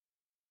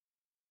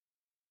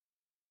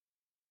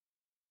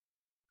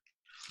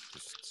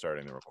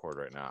starting to record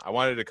right now. I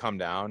wanted to come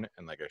down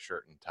in like a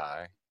shirt and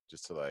tie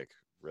just to like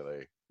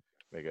really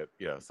make it,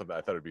 something.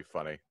 I thought it'd be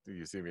funny.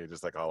 You see me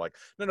just like all like,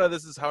 no,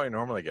 this is how I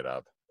normally get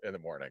up in the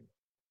morning.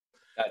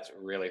 That's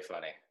really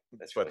funny.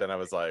 I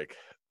was like,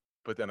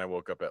 but then I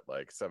woke up at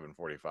like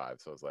 7:45,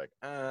 so I was like,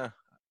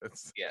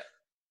 it's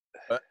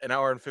an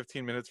hour and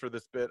 15 minutes for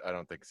this bit. I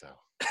don't think so.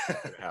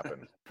 It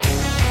happened.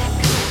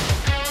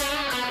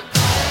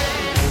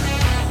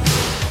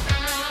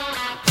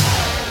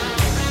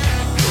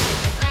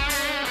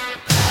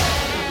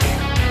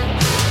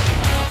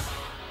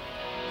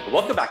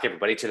 Welcome back,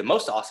 everybody, to the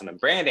most awesome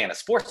and Brandana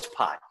Sports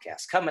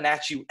Podcast, coming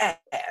at you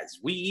as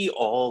we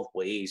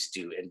always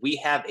do. And we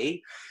have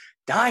a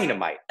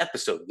dynamite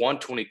episode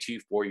 122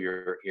 for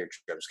your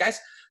eardrums. Guys,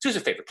 do us a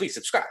favor, please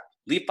subscribe,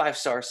 leave 5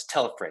 stars,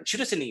 tell a friend, shoot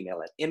us an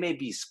email at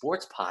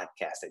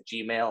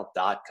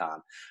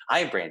mabsportspodcast@gmail.com. I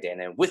am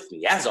Brandana, and with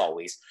me, as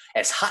always,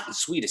 as hot and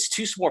sweet as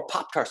 2 s'more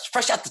Pop-Tarts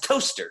fresh out the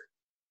toaster,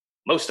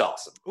 most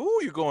awesome.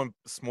 Ooh, you going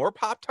s'more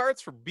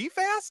Pop-Tarts for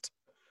Be-Fast?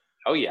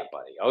 Oh yeah,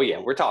 buddy. Oh yeah,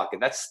 we're talking.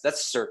 That's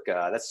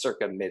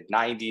circa mid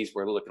 '90s.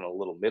 We're looking at a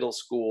little middle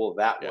school.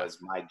 That was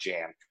my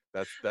jam.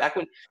 Back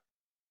when,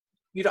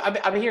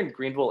 I'm here in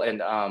Greenville,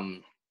 and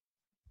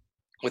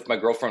with my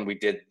girlfriend, we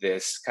did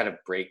this kind of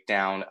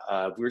breakdown.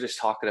 We were just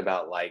talking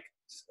about like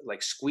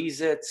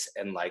Squeeze-Its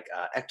and like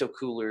Ecto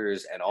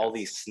Coolers and all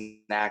these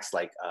snacks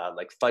like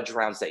fudge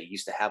rounds that you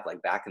used to have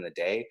like back in the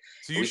day.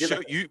 So wait,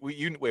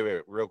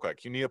 real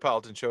quick. You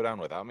Neapolitan Showdown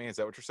without me? Is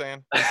that what you're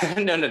saying?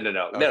 No.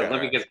 Okay,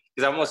 Let me get,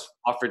 because I almost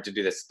offered to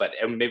do this, but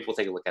maybe we'll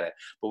take a look at it.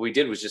 What we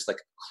did was just like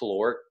a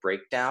caloric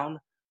breakdown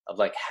of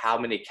like how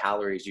many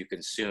calories you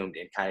consumed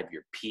in kind of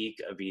your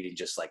peak of eating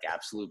just like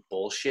absolute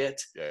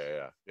bullshit.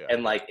 Yeah.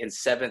 And like in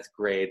 7th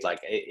grade, like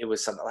it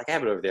was something like I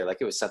have it over there.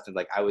 Like it was something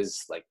like I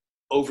was like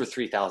over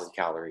 3,000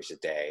 calories a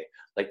day.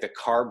 Like the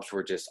carbs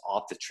were just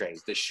off the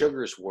trains. The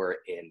sugars were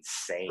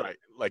insane. Right,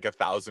 like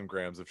 1,000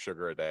 grams of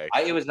sugar a day.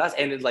 It was nuts,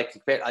 and it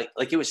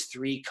it was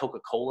 3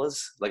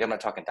 Coca-Colas. Like I'm not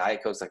talking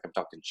Diet Cokes. Like I'm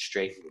talking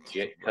straight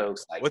legit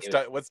Cokes. Like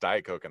what's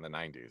Diet Coke in the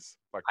 90s?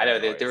 I know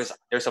there's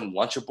some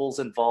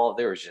Lunchables involved.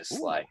 There was just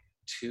like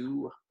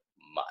too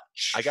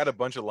much. I got a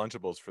bunch of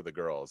Lunchables for the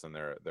girls, and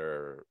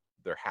they're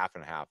half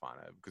and half on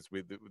it because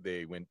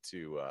they went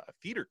to a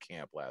theater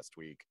camp last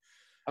week.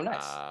 Oh,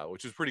 nice.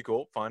 Which was pretty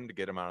cool, fun to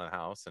get them out of the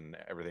house, and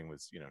everything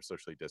was,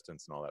 socially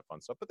distanced and all that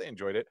fun stuff. But they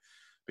enjoyed it.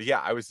 But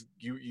yeah, I was.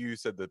 You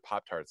said the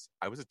Pop-Tarts.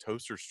 I was a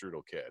toaster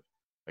strudel kid.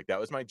 Like that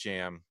was my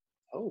jam.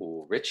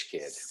 Oh, rich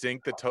kid.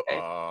 Sink the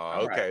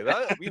okay.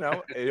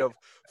 That,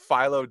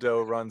 phyllo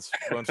dough runs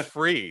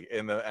free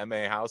in the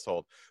MA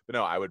household. But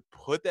no, I would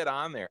put that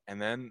on there,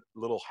 and then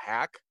little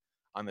hack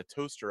on the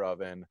toaster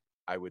oven.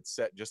 I would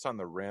set just on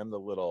the rim the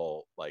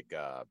little like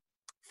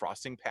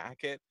frosting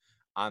packet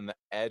on the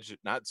edge,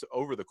 not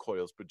over the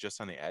coils, but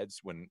just on the edge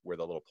where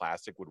the little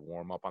plastic would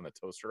warm up on the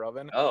toaster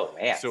oven. Oh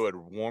man! So it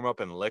would warm up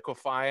and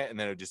liquefy it, and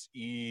then it would just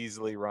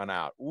easily run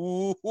out.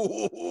 Ooh,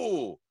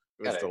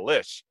 it was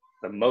delish.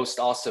 The most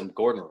awesome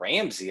Gordon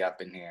Ramsay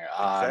up in here.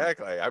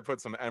 Exactly. I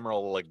put some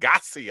Emeril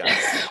Lagasse on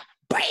it.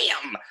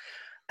 Bam!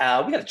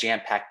 We got a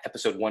jam-packed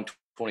episode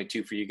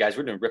 122 for you guys.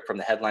 We're doing Rip from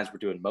the Headlines. We're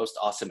doing Most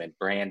Awesome and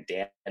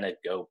Brandana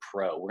Go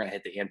Pro. We're going to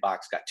hit the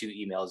inbox. Got 2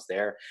 emails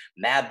there.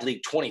 Mad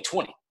League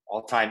 2020.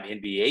 All-time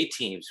NBA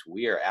teams.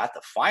 We are at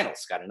the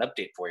finals. Got an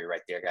update for you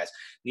right there, guys.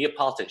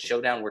 Neapolitan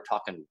Showdown. We're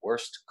talking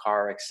worst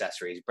car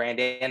accessories.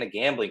 Brandana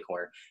Gambling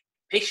Corner.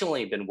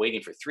 Patiently been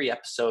waiting for 3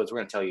 episodes. We're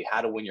going to tell you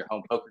how to win your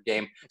home poker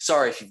game.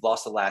 Sorry if you've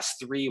lost the last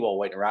 3 while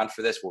waiting around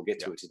for this. We'll get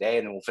to it today,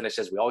 and then we'll finish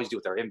as we always do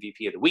with our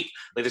MVP of the week.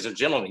 Ladies and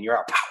gentlemen,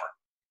 Your Power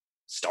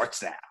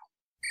starts now.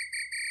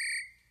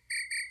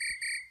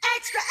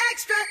 Extra,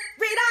 extra,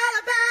 read all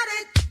about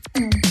it.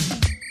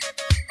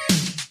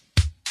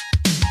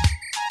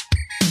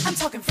 I'm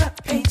talking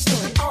front page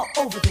story all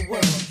over the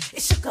world.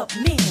 It shook up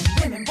men,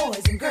 women,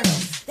 boys, and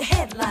girls. The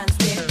headlines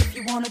read, if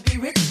you want to be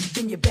rich,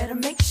 then you better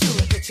make sure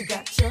that you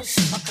got your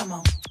shit. Oh, come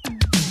on.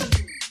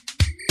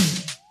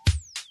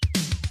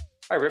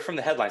 All right, Rip from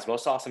the Headlines.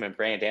 Most Awesome and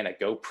Brandana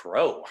Go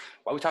Pro.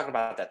 Why are we talking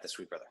about that this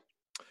week, brother?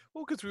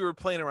 Well, because we were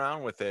playing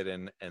around with it,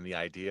 and the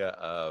idea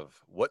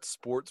of what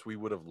sports we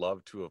would have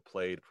loved to have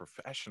played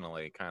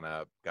professionally kind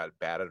of got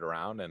batted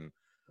around, and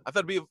I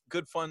thought it'd be a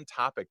good, fun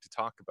topic to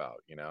talk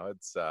about.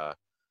 It's a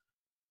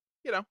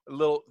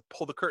little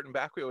pull the curtain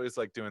back. We always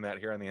like doing that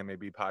here on the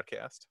MAB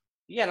podcast.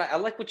 Yeah, and I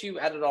like what you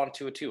added on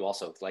to it too.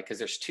 Also, like because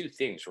there's 2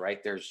 things,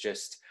 right? There's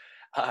just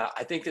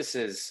I think this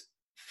is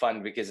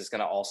fun because it's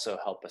going to also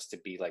help us to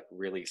be like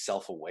really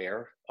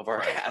self-aware of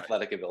our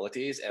athletic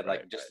abilities, and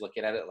like just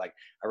looking at it. Like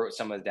I wrote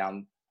some of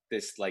down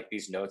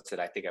these notes that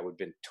I think I would have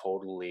been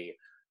totally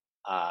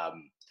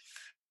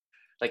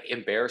like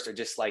embarrassed or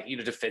just like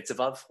defensive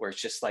of, where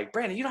it's just like,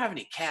 Brandon, you don't have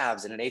any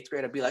calves. And in 8th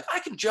grade I'd be like, I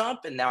can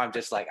jump, and now I'm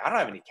just like, I don't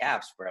have any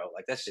calves, bro.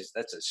 Like that's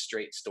a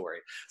straight story.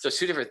 So it's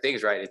 2 different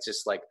things, right? It's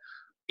just like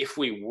if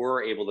we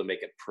were able to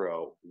make it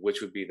pro,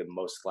 which would be the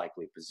most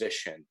likely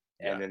position.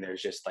 And then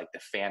there's just like the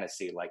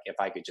fantasy, like if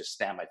I could just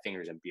snap my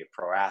fingers and be a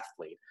pro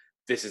athlete,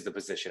 this is the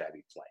position I'd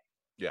be playing.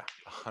 Yeah,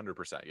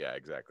 100%. Yeah,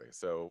 exactly.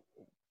 So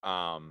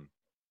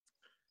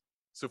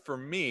for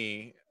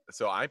me,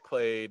 so I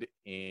played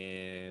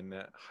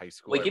in high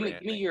school. Wait, I ran.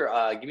 give me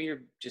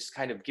your, just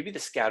kind of give me the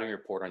scouting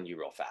report on you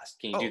real fast.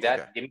 Can you Oh, do okay.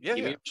 that? Yeah,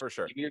 yeah, for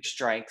sure. Give me your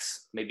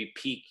strengths, maybe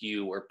peak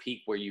you or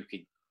peak where you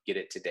could get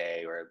it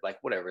today or like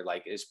whatever,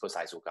 like it's post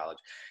high school, college.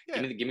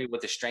 Yeah. Give me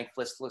what the strength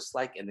list looks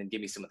like, and then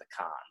give me some of the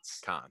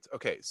cons. Cons.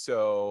 Okay,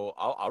 so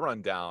I'll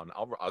run down.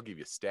 I'll give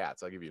you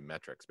stats. I'll give you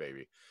metrics, baby.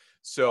 Love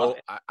So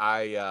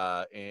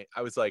it.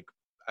 I was like,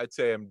 I'd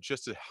say I'm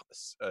just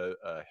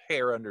a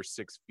hair under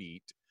 6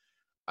 feet.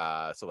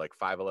 So like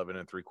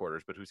 5'11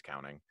 3/4, but who's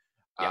counting?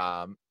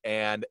 Yeah.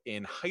 And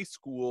in high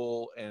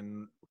school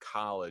and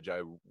college,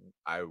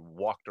 I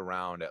walked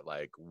around at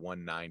like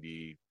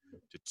 190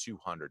 to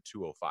 200,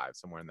 205,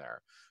 somewhere in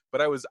there.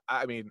 But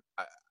I mean,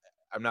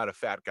 I'm not a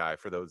fat guy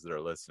for those that are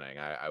listening.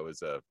 I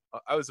was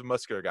a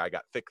muscular guy,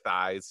 got thick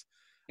thighs.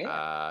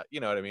 Yeah. You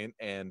know what I mean?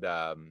 And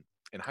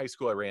in high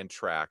school, I ran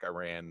track. I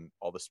ran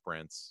all the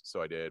sprints.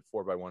 So I did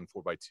 4x1,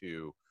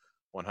 4x2,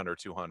 100,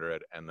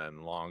 200, and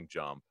then long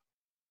jump.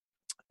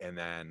 And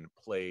then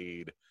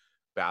played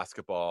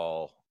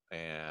basketball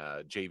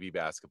and JV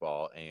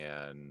basketball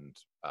and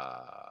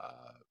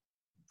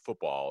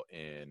football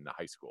in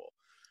high school.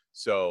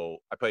 So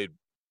I played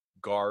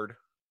guard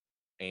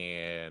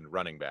and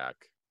running back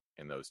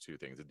in those two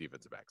things, a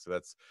defensive back. So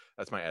that's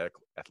my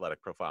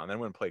athletic profile. And then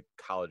when I played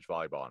college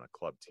volleyball on a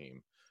club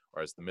team,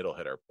 or as the middle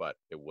hitter, but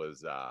it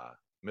was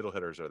middle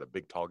hitters are the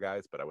big tall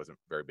guys, but I wasn't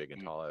very big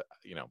and tall,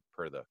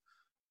 per the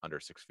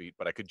under 6 feet,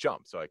 but I could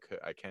jump, so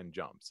I can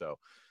jump. So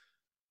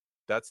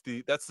that's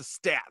the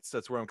stats.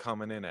 That's where I'm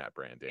coming in at,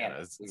 Brandon. Yeah,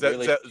 Is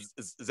really.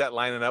 that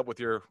lining up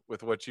with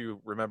what you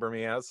remember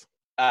me as?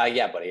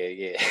 Yeah, buddy.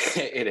 Yeah,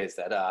 it is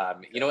that.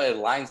 It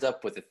lines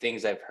up with the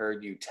things I've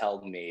heard you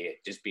tell me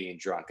just being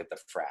drunk at the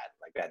frat.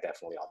 Like that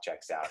definitely all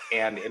checks out.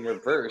 And in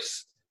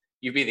reverse,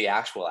 you be the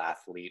actual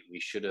athlete. We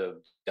should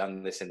have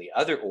done this in the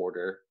other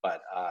order,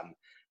 but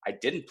I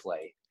didn't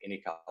play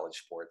any college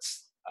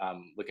sports.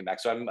 Looking back,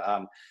 so I'm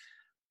I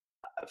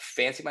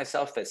fancy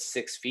myself as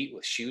 6 feet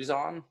with shoes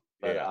on,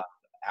 but Yeah.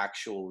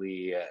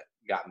 actually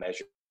got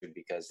measured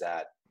because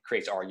that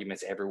creates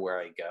arguments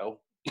everywhere I go,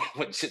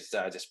 which is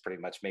just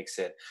pretty much makes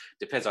it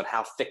depends on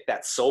how thick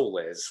that sole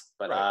is,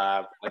 but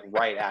Right. like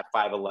right at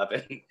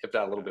 5'11", if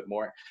not a little bit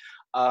more.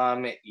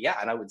 Yeah,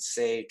 and I would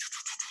say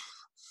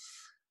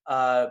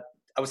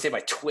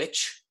my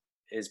twitch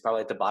is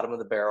probably at the bottom of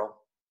the barrel.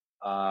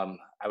 I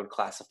would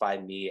classify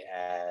me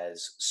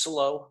as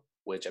slow,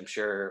 which I'm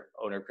sure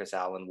owner Chris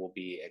Allen will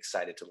be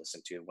excited to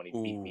listen to when he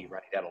beat me Ooh.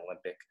 running down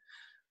Olympic.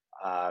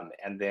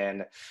 And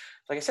then,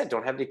 like I said,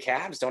 don't have any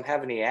calves, don't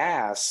have any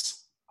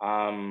ass.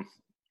 And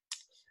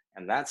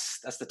that's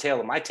the tail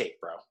of my tape,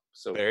 bro.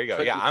 So There you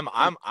go. Yeah,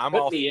 I'm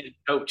put all me in,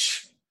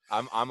 coach.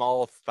 I'm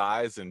all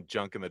thighs and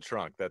junk in the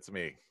trunk. That's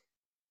me.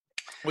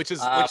 Which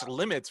Uh,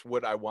 limits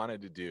what I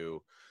wanted to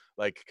do,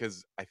 like,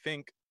 because I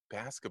think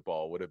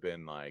basketball would have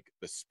been like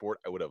the sport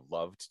I would have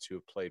loved to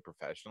have played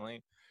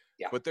professionally.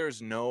 yeah. But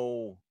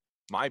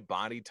my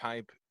body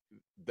type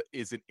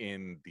isn't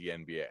in the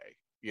NBA.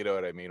 You know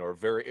what I mean? Or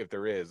if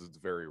there is, it's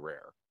very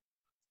rare.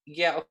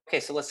 Yeah. Okay.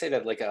 So let's say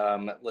that, like,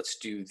 let's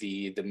do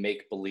the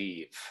make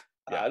believe.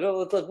 Yeah.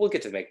 No, we'll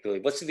get to make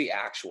believe. Let's do the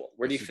actual.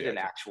 Where do you Let's do fit the in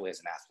actual. actually as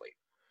an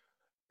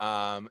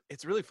athlete?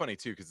 It's really funny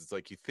too, because it's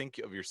like you think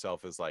of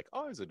yourself as like,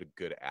 oh, is it a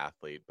good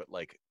athlete? But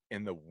like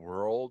in the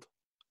world,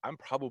 I'm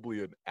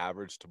probably an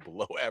average to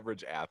below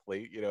average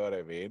athlete. You know what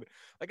I mean?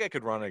 Like I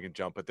could run, I could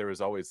jump, but there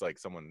was always like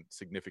someone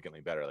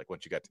significantly better. Like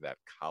once you got to that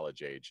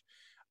college age.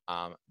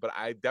 But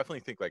I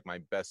definitely think like my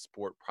best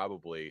sport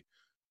probably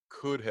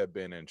could have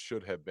been and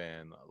should have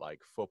been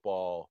like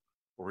football,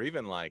 or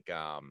even like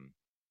uh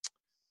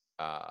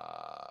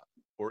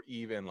or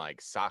even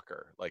like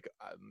soccer. Like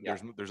Yeah.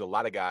 there's a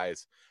lot of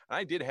guys, and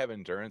I did have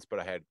endurance, but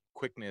I had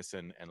quickness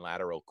and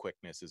lateral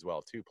quickness as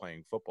well too,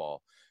 playing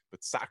football.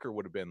 But soccer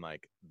would have been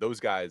like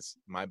those guys,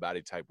 my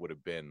body type would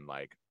have been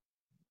like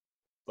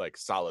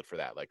solid for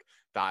that, like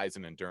thighs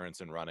and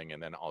endurance and running,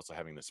 and then also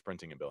having the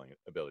sprinting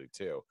ability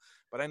too.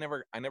 But I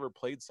never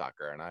played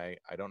soccer, and I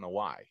don't know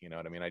why. You know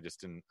what I mean? I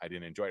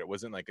didn't enjoy it. It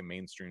wasn't like a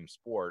mainstream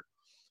sport,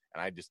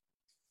 and I just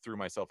threw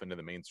myself into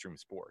the mainstream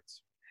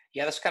sports.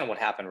 Yeah, that's kind of what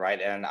happened,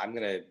 right? And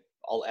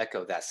I'll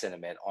echo that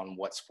sentiment on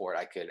what sport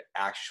I could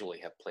actually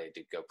have played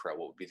to go pro.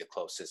 What would be the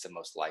closest and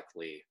most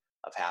likely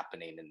of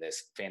happening in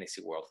this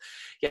fantasy world?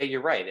 Yeah,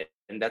 you're right,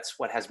 and that's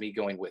what has me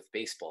going with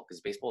baseball,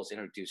 because baseball was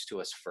introduced to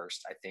us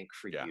first, I think,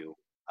 for Yeah. you.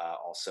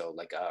 Also,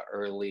 like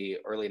early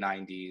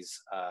 '90s,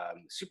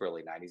 super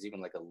early '90s, even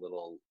like a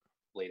little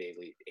late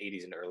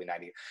 '80s and early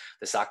 '90s.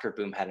 The soccer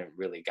boom hadn't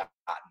really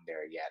gotten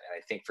there yet, and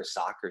I think for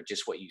soccer,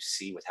 just what you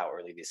see with how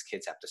early these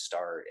kids have to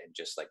start and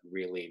just like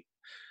really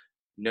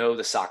know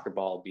the soccer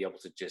ball, be able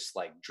to just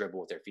like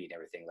dribble with their feet and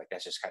everything. Like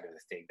that's just kind of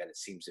the thing that it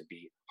seems to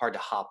be hard to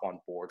hop on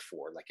board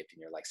for, like if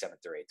you're like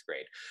 7th or 8th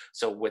grade.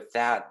 So with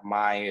that,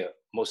 my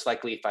most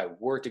likely, if I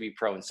were to be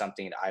pro in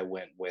something, I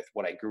went with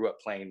what I grew up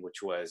playing,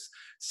 which was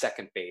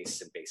second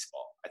base in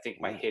baseball. I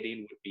think my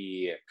hitting would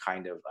be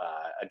kind of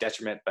a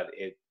detriment, but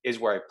it is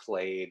where I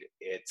played.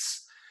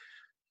 It's,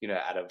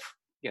 out of,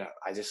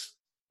 I just,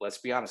 let's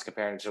be honest,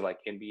 comparing to like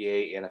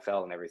NBA,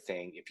 NFL, and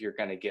everything, if you're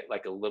going to get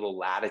like a little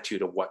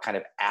latitude of what kind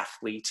of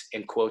athlete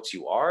in quotes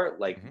you are,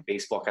 like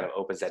baseball kind of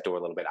opens that door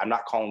a little bit. I'm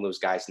not calling those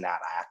guys not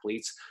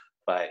athletes,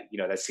 but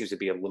that seems to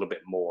be a little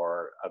bit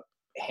more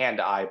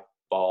hand-eye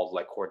ball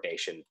like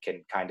coordination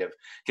can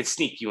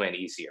sneak you in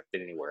easier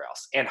than anywhere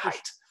else, and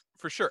height.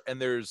 For sure. And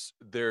there's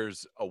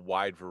a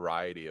wide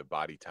variety of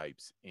body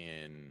types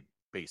in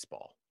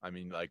baseball. I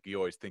mean, like you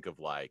always think of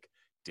like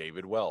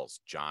David Wells,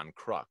 John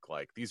Kruk,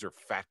 like these are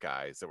fat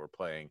guys that were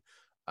playing.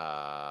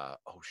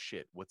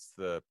 What's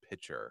the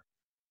pitcher?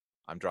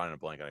 I'm drawing a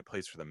blank on. He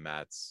plays for the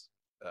Mets.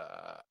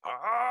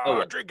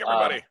 Drink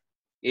everybody.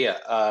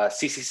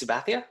 CC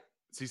Sabathia.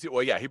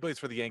 Well, yeah, he plays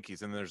for the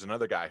Yankees, and there's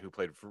another guy who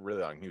played for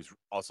really long. He was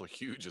also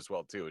huge as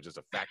well too, just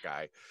a fat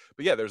guy.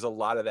 But yeah, there's a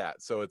lot of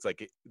that. So it's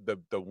like the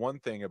one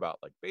thing about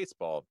like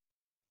baseball,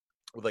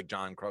 with like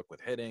John Kruk with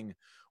hitting,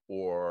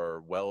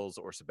 or Wells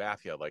or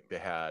Sabathia, like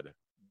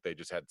they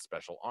just had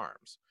special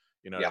arms.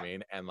 You know what I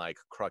mean? And like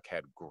Kruk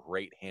had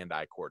great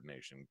hand-eye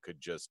coordination.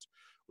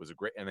 Was a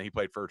great, and then he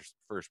played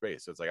first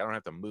base. So it's like I don't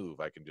have to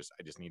move. I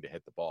just need to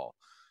hit the ball.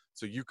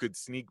 So you could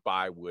sneak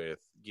by with,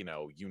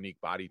 unique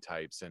body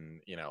types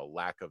and,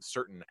 lack of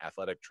certain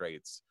athletic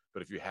traits.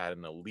 But if you had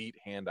an elite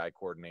hand-eye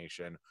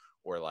coordination,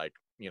 or like,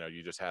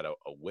 you just had a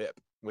whip,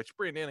 which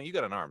Brandon, you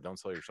got an arm. Don't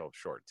sell yourself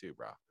short too,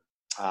 bro.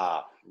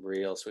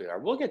 Real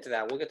sweetheart. We'll get to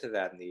that. We'll get to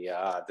that in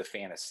the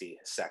fantasy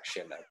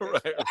section.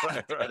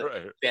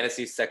 Right.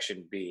 Fantasy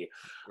section B.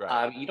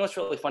 Right. What's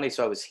really funny?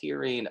 So I was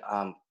hearing,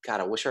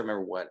 I wish I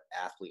remember what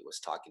athlete was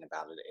talking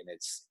about it, and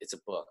it's a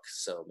book.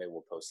 So maybe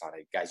we'll post on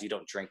it, guys. You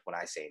don't drink when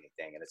I say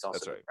anything, and it's also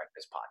the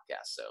Breakfast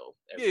Podcast. So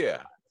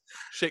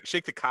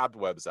shake the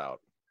cobwebs out,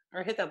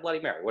 or hit that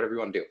Bloody Mary, whatever you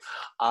want to do.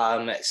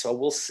 So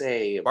we'll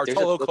say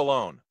Bartolo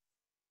Colon.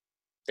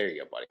 There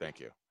you go, buddy. Thank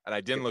you. And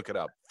I didn't look it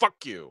up.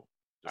 Fuck you.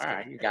 All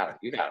right, you got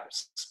it.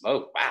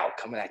 Smoke. Wow,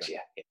 coming at you.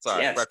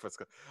 Sorry, breakfast.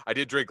 I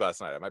did drink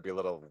last night. I might be a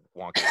little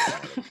wonky.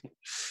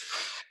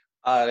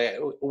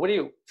 What do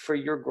you, for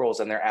your girls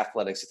and their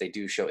athletics, if they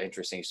do show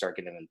interest and you start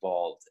getting them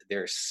involved,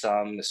 there's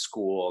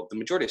the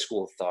majority of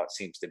school of thought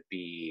seems to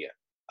be,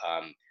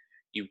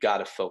 you've got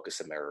to focus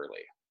them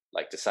early.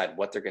 Like decide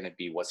what they're going to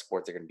be, what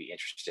sport they're going to be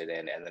interested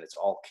in. And then it's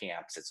all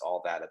camps. It's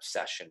all that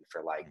obsession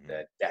for like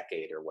the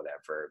decade or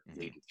whatever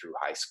leading through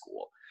high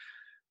school.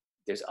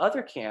 There's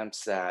other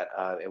camps that,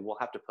 and we'll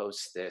have to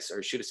post this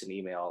or shoot us an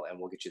email and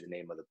we'll get you the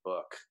name of the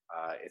book.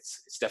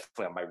 It's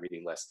definitely on my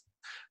reading list,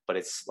 but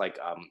it's like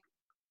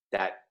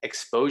that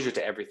exposure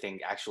to everything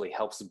actually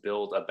helps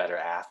build a better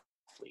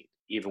athlete,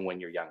 even when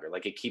you're younger.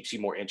 Like it keeps you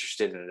more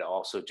interested, and it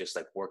also just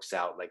like works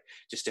out like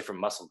just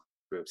different muscle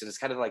groups. And it's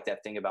kind of like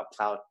that thing about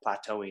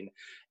plateauing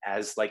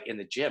as like in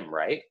the gym,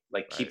 right?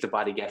 Like keep the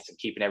body guessing,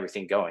 keeping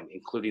everything going,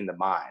 including the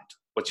mind.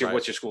 What's your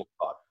school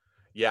thought?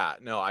 Yeah,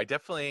 no, I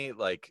definitely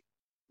like,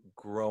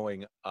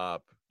 growing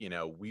up,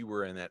 we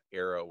were in that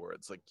era where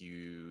it's like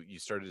you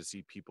started to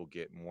see people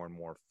get more and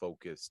more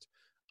focused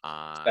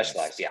on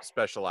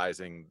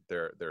specializing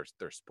their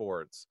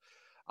sports.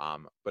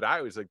 But I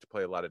always like to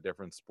play a lot of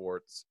different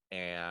sports,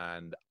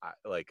 and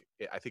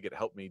I think it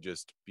helped me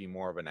just be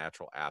more of a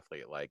natural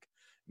athlete. Like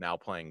now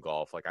playing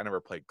golf, like I never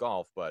played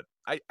golf, but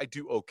I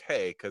do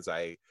okay because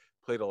I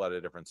played a lot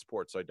of different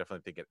sports. So I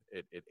definitely think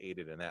it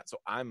aided in that. So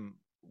I'm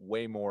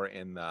way more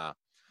in the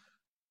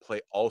play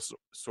all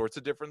sorts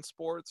of different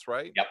sports,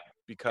 right?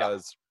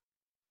 Because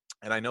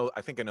and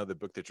I think I know the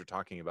book that you're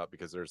talking about,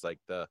 because there's like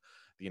the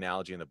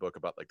analogy in the book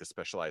about like the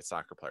specialized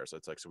soccer player. So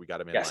it's like, so we got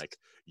him in like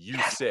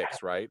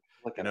U6, right?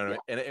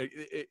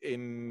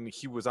 And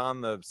he was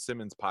on the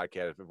Simmons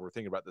podcast. If we're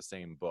thinking about the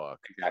same book.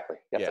 Exactly.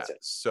 Yep, that's it.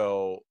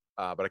 So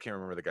but I can't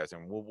remember the guy's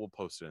name. We'll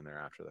post it in there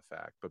after the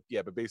fact. But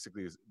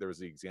basically there was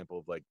the example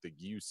of like the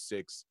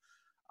U6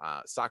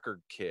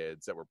 soccer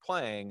kids that were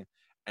playing,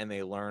 and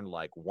they learned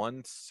like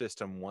one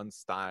system, one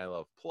style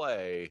of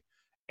play,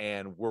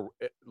 and were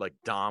like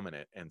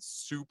dominant and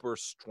super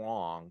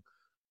strong.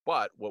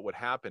 But what would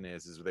happen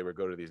is they would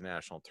go to these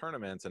national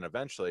tournaments, and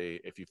eventually,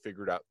 if you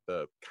figured out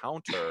the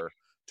counter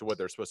to what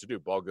they're supposed to do,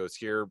 ball goes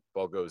here,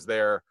 ball goes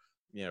there,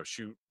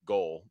 shoot,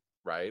 goal,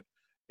 right?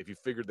 If you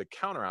figured the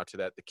counter out to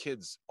that, the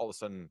kids, all of a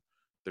sudden,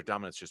 their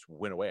dominance just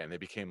went away, and they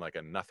became like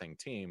a nothing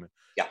team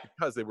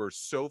because they were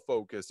so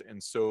focused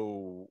and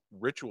so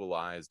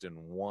ritualized in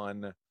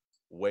one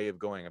way of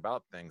going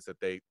about things that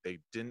they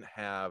didn't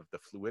have the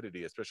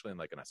fluidity, especially in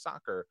a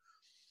soccer,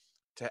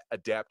 to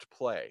adapt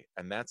play.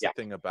 And that's the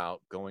thing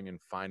about going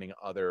and finding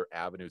other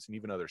avenues and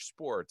even other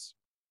sports.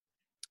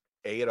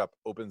 It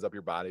opens up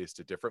your bodies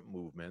to different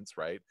movements,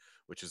 right?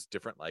 Which is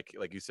different, like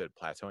you said,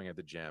 plateauing at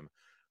the gym.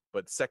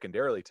 But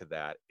secondarily to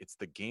that, it's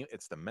the game,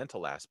 it's the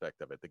mental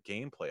aspect of it, the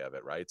gameplay of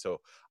it, right? So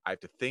I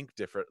have to think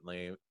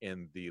differently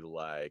in the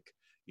like,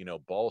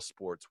 ball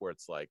sports where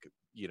it's like,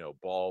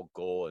 ball,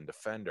 goal, and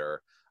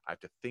defender. I have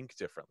to think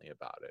differently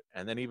about it.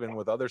 And then even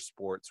with other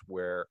sports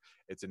where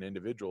it's an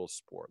individual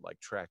sport like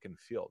track and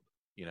field,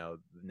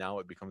 now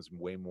it becomes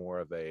way more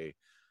of an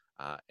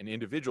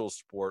individual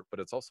sport,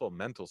 but it's also a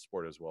mental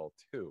sport as well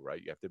too,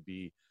 right? You have to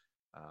be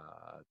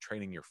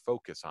training your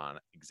focus on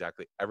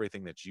exactly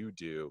everything that you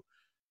do,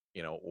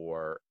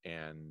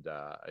 and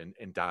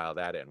dial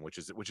that in, which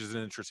is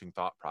an interesting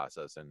thought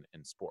process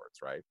in sports,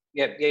 right?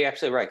 Yeah, yeah, you're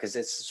absolutely right. Because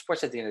it's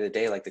sports at the end of the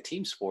day, like the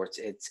team sports,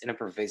 it's an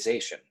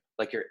improvisation.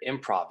 Like you're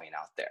improving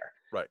out there.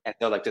 Right. And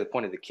so, like to the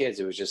point of the kids,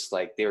 it was just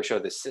like they were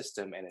showing the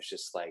system, and it's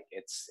just like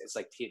it's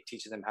like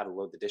teaching them how to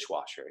load the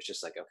dishwasher. It's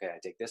just like, okay, I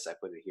take this, I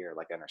put it here,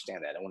 like I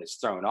understand that. And when it's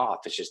thrown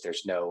off, it's just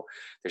there's no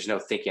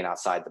thinking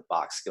outside the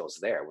box skills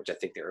there, which I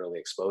think the early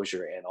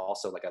exposure, and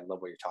also like I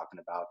love what you're talking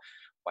about,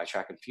 why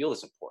track and field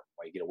is important,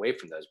 why you get away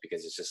from those,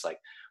 because it's just like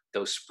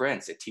those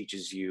sprints, it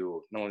teaches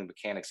you not only the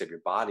mechanics of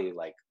your body,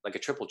 like a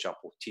triple jump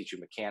will teach you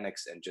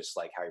mechanics and just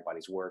like how your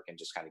bodies work, and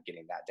just kind of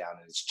getting that down.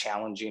 And it's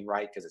challenging,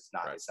 right? Because it's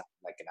not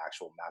like an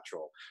actual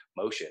natural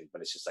motion,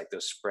 but it's just like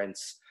those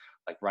sprints,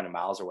 like running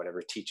miles or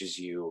whatever, teaches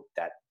you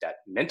that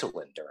mental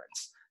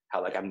endurance,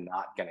 how like I'm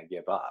not gonna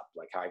give up,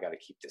 like how I got to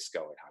keep this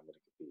going, how I'm gonna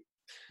compete.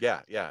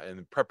 Yeah,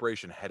 and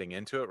preparation heading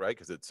into it, right?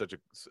 Because it's such a,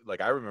 like,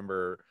 I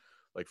remember,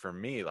 like, for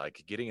me,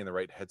 like getting in the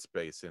right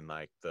headspace in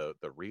like the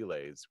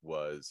relays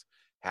was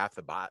half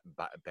the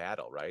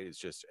battle, right? It's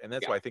just, and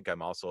that's Yeah. why I think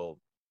I'm also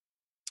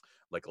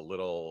like a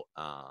little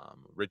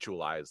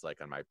ritualized,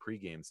 like on my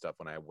pregame stuff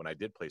when I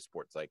did play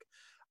sports. Like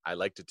I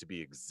liked it to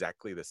be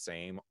exactly the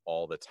same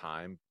all the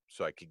time,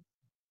 so I could,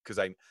 because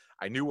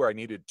I knew where I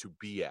needed to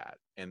be at,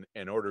 and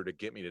in order to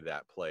get me to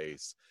that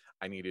place,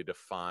 I needed to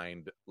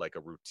find like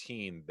a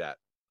routine that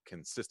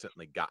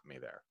consistently got me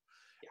there.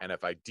 And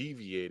if I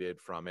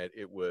deviated from it,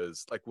 it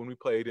was like when we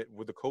played it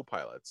with the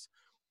co-pilots,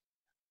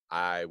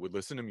 I would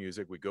listen to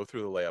music, we'd go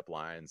through the layup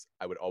lines.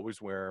 I would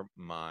always wear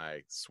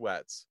my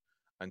sweats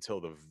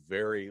until the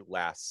very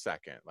last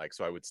second. Like,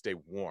 so I would stay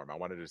warm. I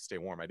wanted to stay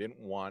warm. I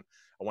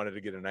wanted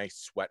to get a nice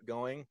sweat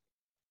going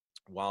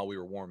while we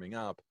were warming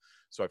up.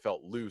 So I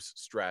felt loose,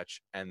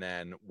 stretch. And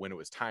then when it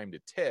was time to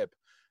tip,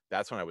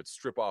 that's when I would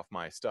strip off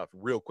my stuff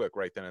real quick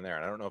right then and there.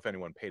 And I don't know if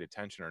anyone paid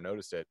attention or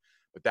noticed it,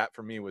 but that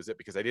for me was it,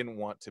 because I didn't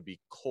want to be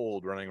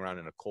cold running around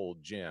in a cold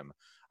gym.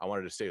 I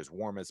wanted to stay as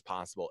warm as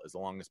possible, as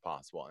long as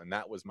possible. And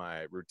that was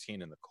my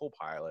routine in the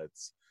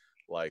co-pilots,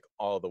 like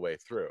all the way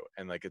through.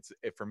 And like,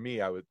 for me,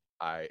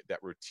 that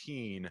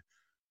routine,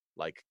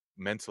 like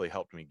mentally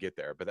helped me get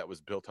there, but that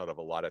was built out of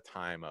a lot of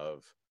time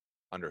of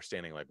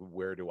understanding, like,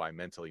 where do I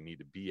mentally need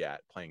to be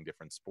at playing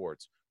different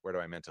sports? Where do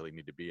I mentally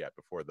need to be at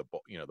before the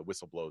ball, the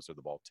whistle blows or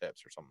the ball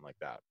tips or something like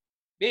that?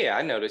 Yeah,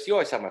 I noticed. You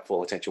always have my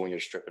full attention when you're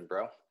stripping,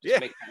 bro. Just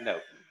make that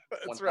note.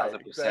 That's right.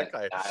 1000%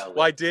 Exactly. dialed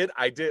Well, in.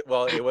 I did.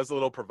 Well, it was a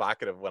little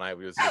provocative when I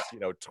was just,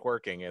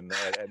 twerking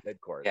at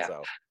midcourt. Yeah.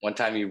 So One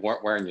time you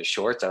weren't wearing your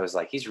shorts, I was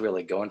like, he's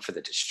really going for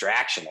the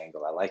distraction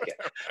angle. I like it.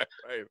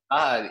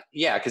 right.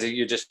 Yeah, because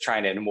you're just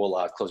trying to, and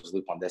we'll close the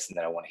loop on this, and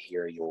then I want to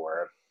hear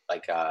your,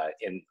 like,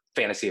 in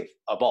fantasy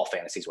of all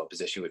fantasies, what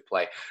position you would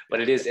play.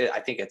 But I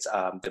think it's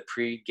the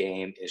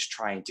pre-game is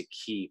trying to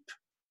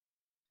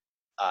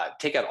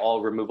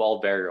remove all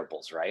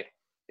variables, right?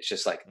 It's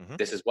just like,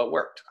 this is what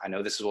worked. I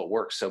know this is what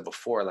works. So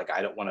before, like,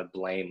 I don't want to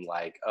blame,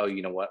 like, oh,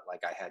 you know what?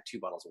 Like, I had 2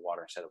 bottles of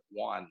water instead of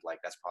 1. Like,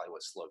 that's probably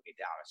what slowed me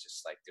down. It's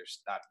just like,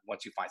 there's not,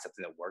 once you find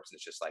something that works, and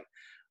it's just like,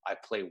 I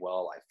play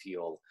well, I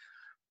feel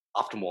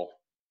optimal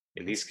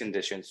in these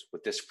conditions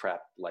with this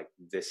prep. Like,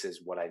 this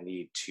is what I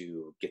need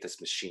to get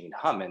this machine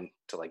humming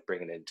to like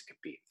bring it in to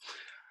compete.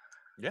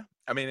 Yeah,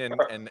 I mean,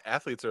 and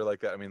athletes are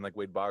like that. I mean, like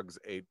Wade Boggs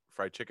ate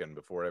fried chicken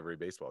before every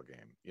baseball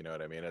game. You know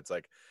what I mean? It's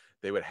like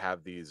they would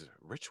have these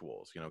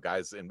rituals.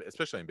 Guys,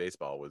 especially in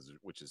baseball,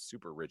 which is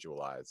super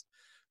ritualized.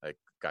 Like,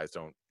 guys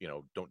don't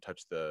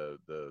touch the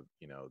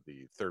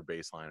third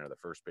baseline or the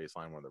first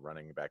baseline when they're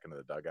running back into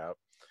the dugout.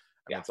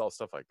 I mean, it's all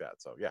stuff like that.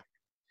 So yeah.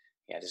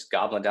 Yeah, just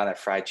gobbling down that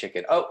fried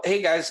chicken. Oh,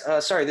 hey guys,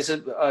 sorry, this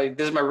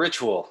is my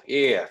ritual.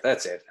 Yeah,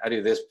 that's it. I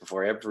do this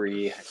before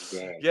every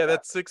game. Yeah,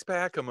 that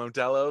 6-pack of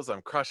Modelo's,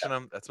 I'm crushing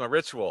them. That's my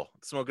ritual.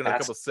 Smoking a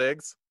couple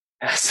cigs.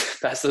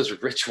 Pass those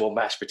ritual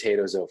mashed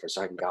potatoes over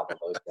so I can gobble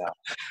those down.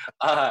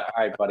 All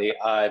right, buddy.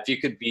 If you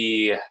could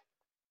be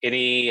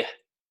any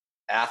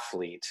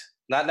athlete,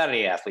 not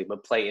any athlete,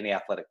 but play any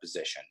athletic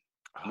position,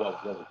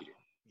 what would you do?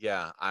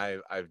 Yeah,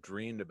 I've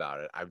dreamed about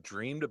it. I've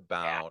dreamed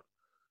about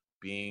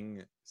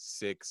being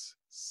 6'6",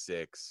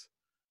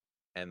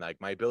 and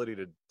like my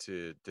ability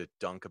to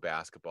dunk a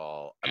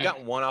basketball. I've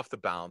gotten one off the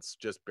bounce,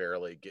 just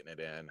barely getting it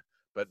in.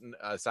 But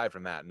aside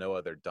from that, no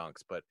other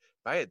dunks. But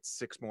if I had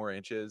 6 more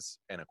inches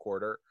and a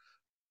quarter,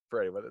 for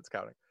anyone that's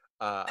counting,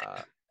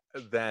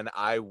 then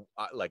I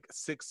like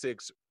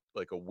 6'6",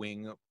 like a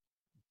wing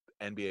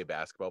NBA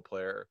basketball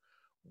player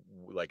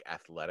like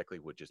athletically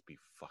would just be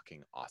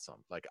fucking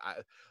awesome. Like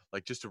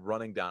just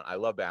running down. I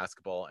love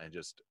basketball, and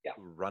just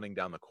running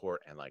down the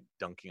court and like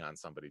dunking on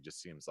somebody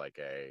just seems like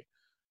it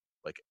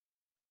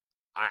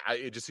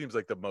just seems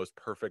like the most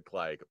perfect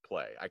like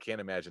play. I can't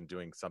imagine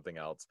doing something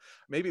else.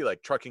 Maybe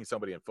like trucking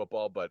somebody in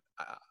football, but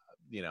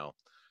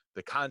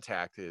the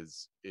contact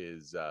is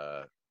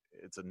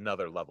it's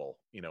another level,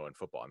 in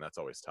football, and that's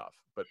always tough.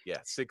 But yeah,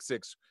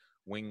 6'6"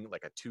 wing,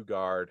 like a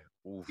 2-guard.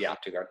 Oof. Yeah,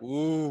 2-guard.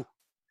 Ooh,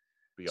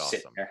 be awesome.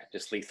 Sitting there,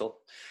 just lethal.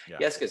 Yeah,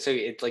 it's good. So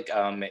it's like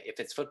if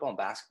it's football and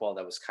basketball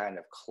that was kind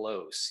of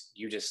close,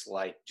 you just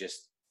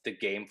the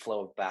game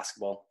flow of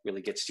basketball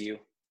really gets to you.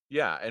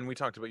 Yeah, and you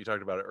talked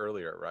about it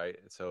earlier, right?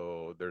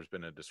 So there's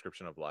been a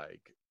description of like,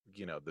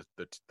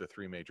 the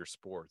three major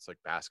sports. Like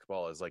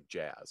basketball is like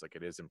jazz, like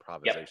it is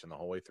improvisation the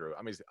whole way through.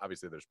 I mean,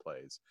 obviously there's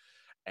plays,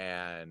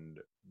 and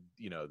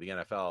the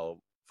NFL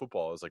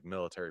football is like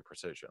military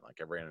precision. Like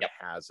everyone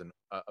has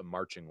a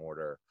marching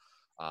order,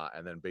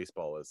 and then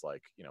baseball is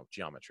like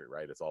geometry,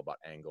 right? It's all about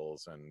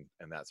angles and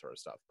that sort of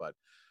stuff.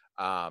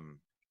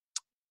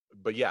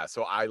 But yeah,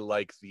 so I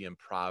like the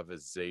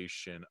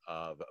improvisation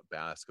of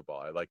basketball.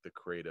 I like the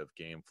creative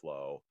game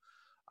flow.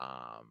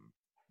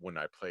 When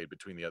I played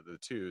between the other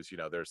twos,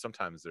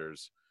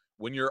 there's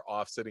when you're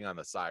off sitting on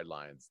the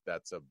sidelines,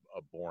 that's a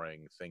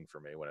boring thing for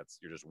me when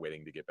you're just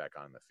waiting to get back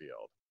on the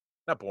field.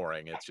 Not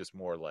boring. It's just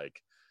more like,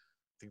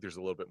 I think there's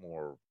a little bit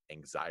more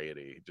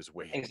anxiety just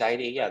waiting.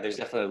 Anxiety, yeah. There's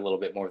definitely a little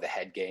bit more of the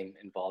head game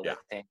involved, I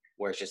think,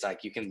 where it's just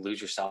like you can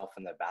lose yourself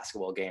in the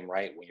basketball game,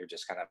 right? When you're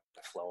just kind of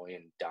flowing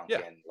and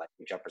dunking, like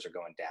your jumpers are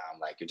going down,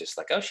 like you're just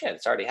like, oh shit,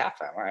 it's already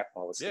halftime. All right,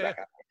 well, let's get back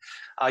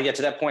out.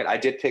 To that point, I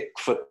did pick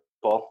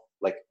football.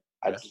 Like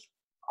I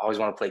always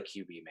want to play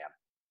QB, man.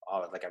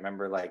 Like I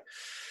remember like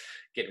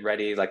getting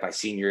ready, like my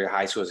senior year of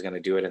high school was going to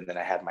do it, and then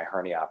I had my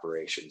hernia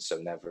operation, so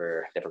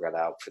never got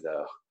out for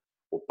the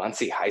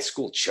Muncie High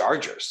School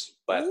Chargers.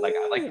 But like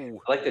I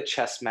like the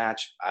chess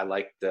match. I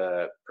like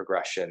the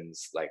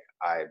progressions. Like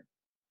I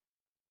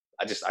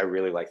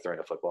really like throwing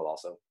a football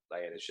also.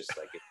 Like it's just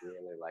like it's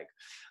really like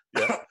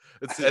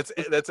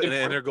that's an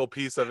integral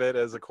piece of it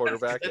as a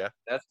quarterback.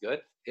 That's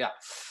good. Yeah.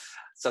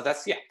 So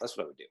that's what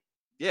I would do.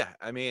 Yeah,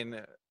 I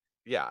mean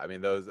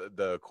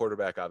the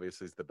quarterback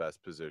obviously is the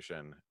best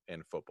position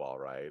in football,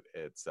 right?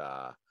 It's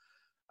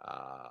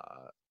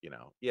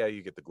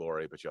you get the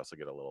glory, but you also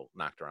get a little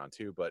knocked around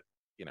too. But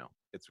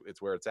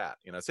it's where it's at.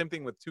 Same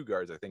thing with 2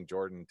 guards. I think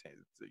Jordan,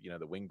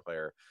 the wing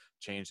player,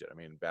 changed it. I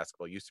mean,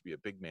 basketball used to be a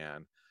big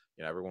man.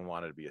 Everyone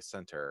wanted to be a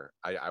center.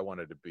 I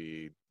wanted to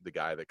be the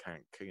guy that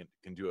can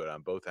do it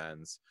on both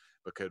ends,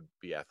 but could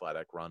be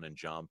athletic, run and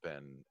jump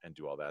and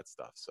do all that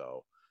stuff.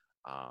 So,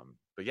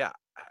 but yeah,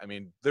 I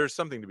mean, there's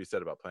something to be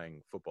said about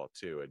playing football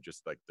too, and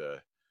just like the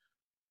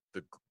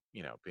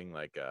being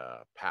like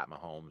Pat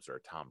Mahomes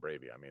or Tom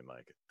Brady. I mean,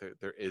 like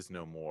there is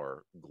no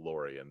more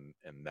glory in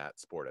that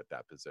sport at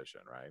that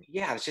position, right?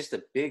 Yeah, it's just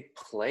a big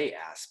play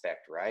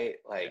aspect, right?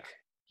 Like,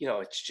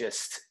 it's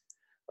just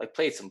like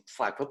played some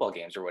flag football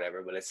games or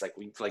whatever, but it's like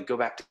we like go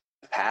back to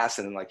pass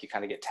and then like you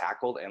kind of get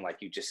tackled and like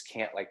you just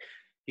can't like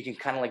you can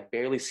kind of like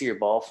barely see your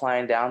ball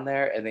flying down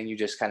there, and then you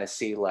just kind of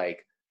see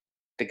like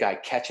the guy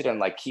catch it and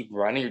like keep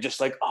running. You're just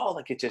like, oh,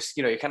 like it just,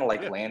 you kind of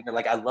like land there.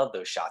 Like I love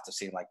those shots of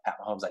seeing like Pat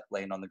Mahomes like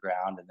laying on the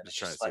ground and then it's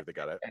just like,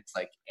 it's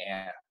like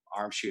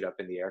arm shoot up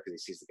in the air because he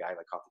sees the guy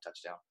like caught the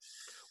touchdown.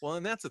 Well,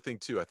 and that's the thing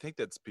too. I think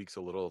that speaks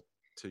a little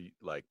to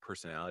like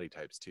personality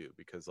types too,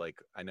 because like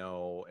I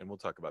know, and we'll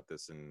talk about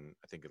this in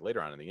I think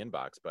later on in the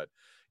inbox, but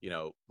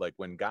like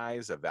when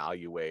guys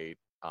evaluate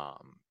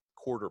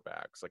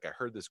quarterbacks, like I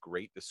heard this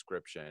great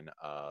description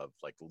of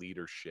like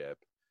leadership,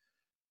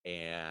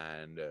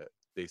 and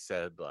they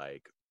said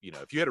like,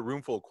 if you had a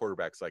room full of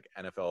quarterbacks, like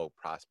NFL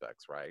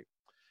prospects, right?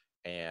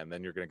 And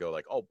then you're going to go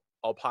like, oh,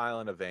 I'll pile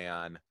in a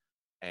van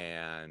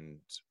and,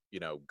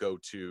 go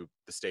to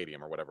the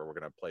stadium or whatever we're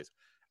going to place.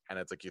 And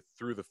it's like you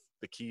threw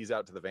the keys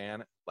out to the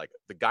van. Like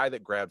the guy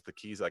that grabs the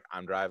keys, like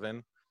I'm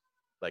driving,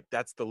 like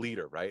that's the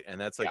leader, right? And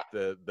that's like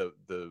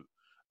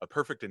a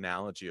perfect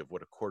analogy of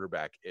what a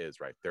quarterback is,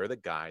 right? They're the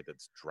guy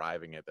that's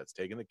driving it, that's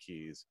taking the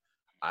keys.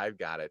 I've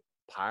got it.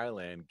 Pile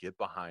in, get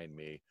behind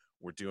me.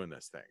 We're doing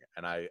this thing.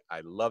 And I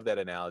love that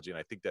analogy. And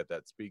I think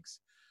that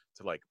speaks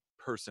to like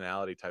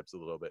personality types a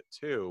little bit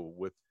too,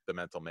 with the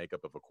mental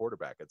makeup of a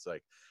quarterback. It's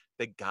like,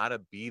 they gotta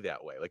be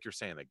that way. Like you're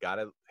saying, they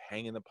gotta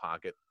hang in the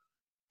pocket,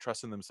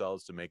 trust in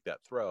themselves to make that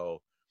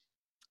throw,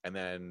 and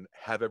then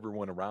have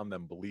everyone around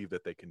them believe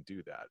that they can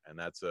do that. And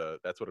that's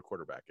what a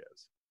quarterback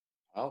is.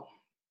 Oh,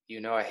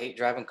 I hate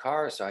driving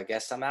cars, so I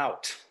guess I'm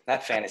out.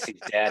 That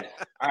fantasy's dead.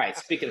 All right,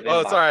 speaking of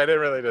inbox. Sorry, I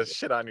didn't really just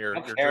shit on your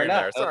dream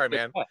there. Sorry,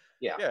 man.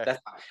 Yeah. That's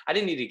fine. I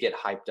didn't need to get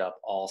hyped up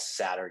all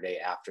Saturday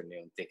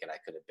afternoon thinking I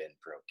could have been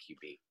pro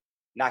QB.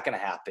 Not going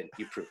to happen.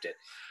 You proved it.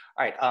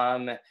 All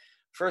right,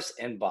 first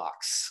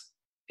inbox.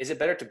 Is it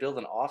better to build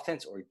an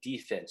offense or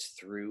defense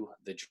through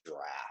the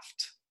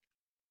draft?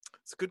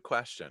 It's a good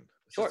question.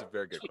 It's a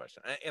very good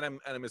question. And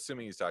I'm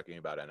assuming he's talking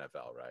about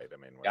NFL, right? I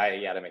mean,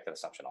 yeah, to make that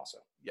assumption also.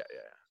 Yeah.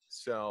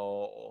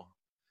 So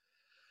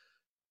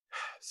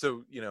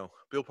So,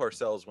 Bill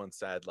Parcells once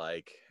said,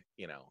 like,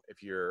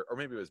 if you're, or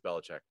maybe it was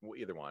Belichick,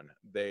 either one,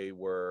 they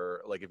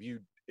were like, if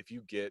you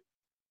get,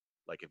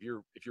 like, if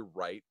you're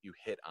right, you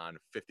hit on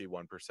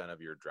 51%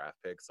 of your draft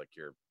picks, like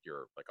you're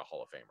like a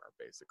Hall of Famer,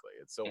 basically.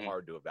 It's so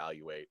hard to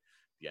evaluate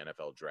the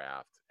NFL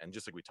draft. And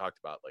just like we talked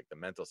about, like the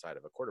mental side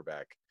of a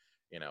quarterback,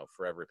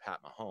 for every Pat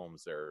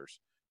Mahomes, there's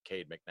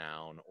Cade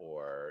McNown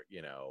or,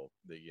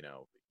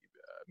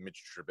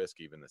 Mitch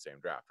Trubisky, even the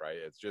same draft, right?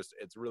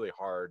 It's really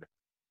hard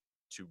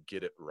to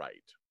get it right.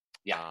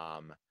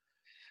 Yeah.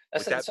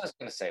 That's what I was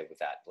going to say with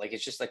that. Like,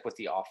 it's just like with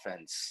the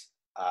offense.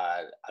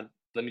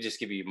 Let me just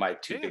give you my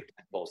two big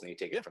bowls, and you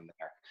take it from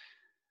there.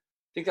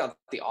 I think on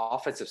the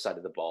offensive side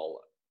of the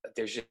ball,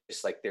 there's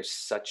just like there's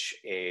such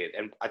a,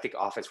 and I think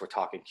offense, we're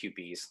talking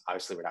QBs.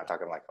 Obviously, we're not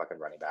talking like fucking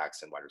running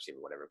backs and wide receiver,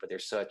 whatever. But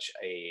there's such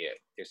a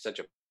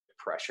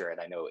pressure,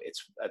 and I know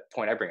it's a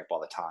point I bring up all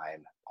the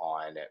time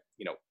on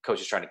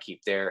coaches trying to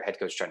keep their head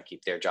coach trying to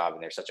keep their job,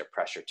 and there's such a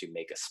pressure to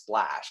make a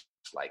splash.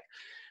 Like,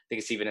 I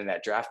think it's even in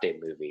that Draft Day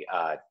movie.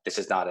 This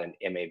is not an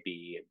MAB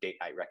date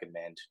night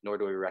recommend, nor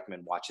do we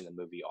recommend watching the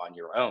movie on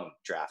your own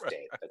draft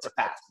day. That's a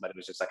pass. But it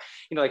was just like,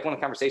 like one of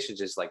the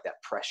conversations is like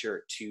that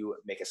pressure to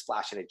make a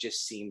splash. And it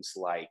just seems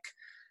like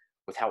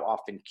with how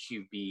often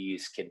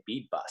QBs can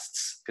be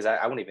busts, because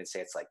I wouldn't even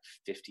say it's like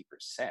 50%.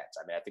 I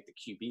mean, I think the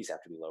QBs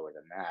have to be lower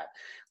than that.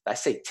 I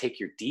say take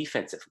your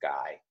defensive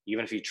guy,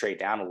 even if you trade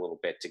down a little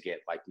bit to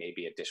get like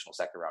maybe additional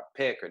second round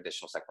pick or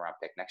additional second round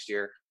pick next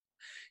year.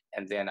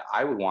 And then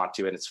I would want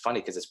to, and it's funny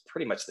because it's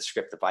pretty much the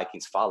script the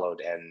Vikings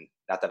followed. And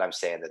not that I'm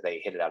saying that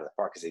they hit it out of the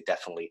park, because they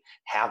definitely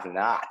have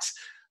not.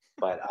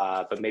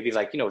 But maybe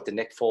like, with the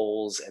Nick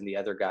Foles and the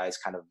other guys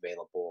kind of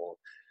available,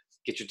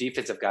 get your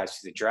defensive guys to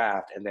the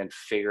draft and then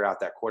figure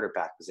out that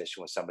quarterback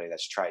position with somebody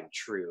that's tried and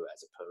true,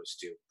 as opposed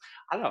to,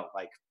 I don't know,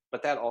 like,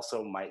 but that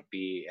also might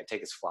be, and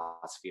take his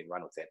philosophy and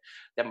run with it,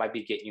 that might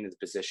be getting you into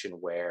the position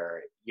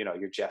where,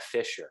 you're Jeff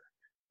Fisher,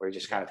 where you're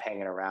just kind of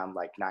hanging around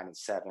like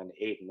 9-7,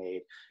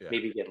 8-8,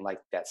 maybe getting like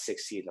that 6th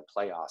seed in the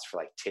playoffs for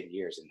like 10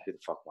 years. And who the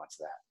fuck wants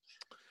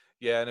that?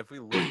 Yeah. And if we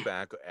look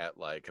back at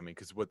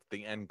because what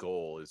the end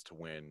goal is to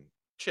win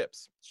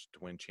chips, to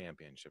win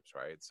championships,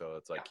 right? So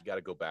it's like, you got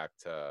to go back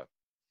to,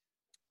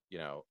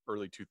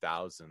 early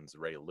 2000s,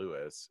 Ray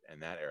Lewis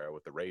and that era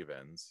with the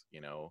Ravens,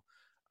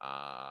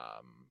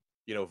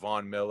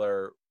 Von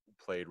Miller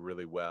played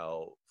really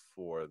well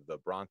for the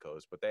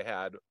Broncos, but they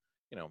had,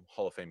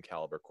 Hall of Fame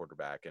caliber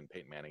quarterback and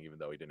Peyton Manning, even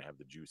though he didn't have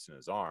the juice in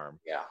his arm.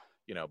 Yeah.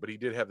 But he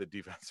did have the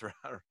defense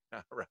around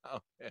him,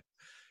 so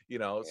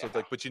it's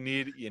like, but you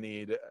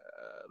need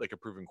like a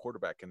proven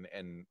quarterback,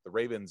 and the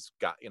Ravens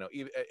got,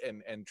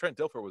 and Trent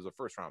Dilfer was a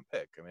first round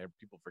pick. I mean,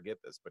 people forget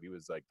this, but he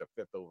was like the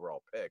 5th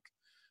overall pick.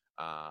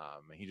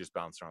 He just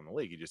bounced around the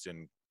league.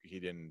 He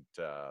didn't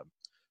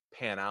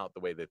pan out the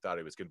way they thought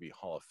he was going to be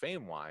Hall of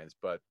Fame wise,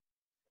 but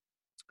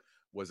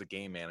was a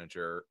game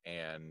manager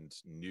and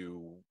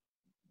knew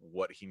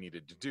what he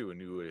needed to do and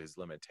knew his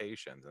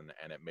limitations,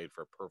 and it made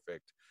for a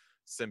perfect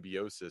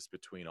symbiosis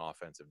between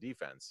offensive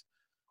defense.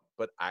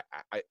 But I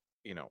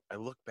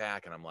look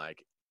back and I'm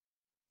like,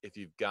 if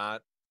you've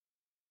got,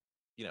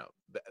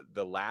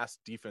 the last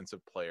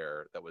defensive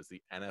player that was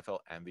the NFL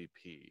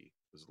MVP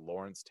was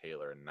Lawrence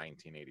Taylor in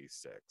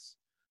 1986.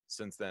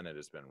 Since then, it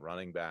has been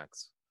running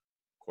backs,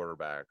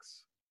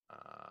 quarterbacks,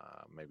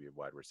 maybe a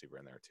wide receiver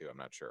in there too. I'm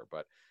not sure,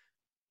 but.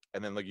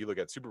 And then, like, you look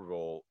at Super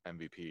Bowl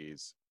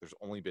MVPs, there's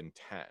only been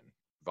 10.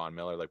 Von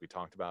Miller, like we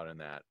talked about in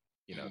that,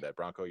 that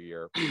Bronco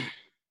year.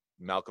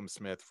 Malcolm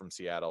Smith from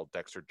Seattle,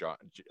 Dexter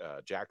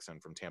Jackson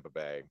from Tampa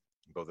Bay.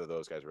 Both of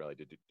those guys really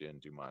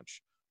didn't do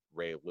much.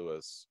 Ray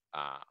Lewis,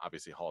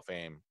 obviously Hall of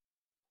Fame.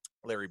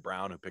 Larry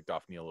Brown, who picked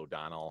off Neil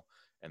O'Donnell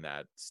in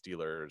that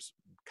Steelers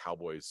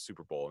Cowboys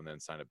Super Bowl, and then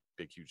signed a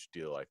big, huge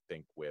deal, I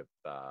think, with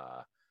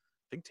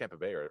Tampa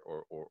Bay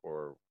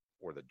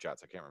or the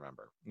Jets. I can't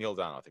remember. Neil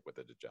O'Donnell, I think, with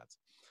the Jets.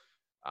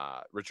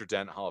 Richard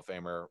Dent, Hall of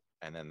Famer.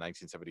 And then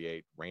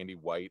 1978, Randy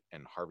White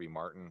and Harvey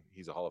Martin.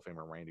 He's a Hall of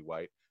Famer, Randy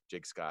White.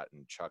 Jake Scott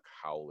and Chuck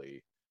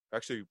Howley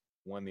actually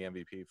won the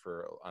MVP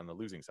on the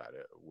losing side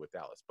with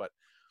Dallas. But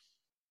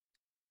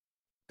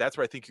that's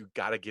where I think you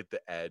got to get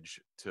the edge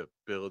to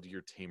build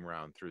your team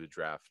around through the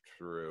draft,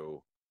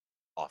 through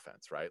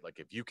offense, right? Like,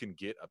 if you can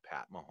get a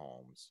Pat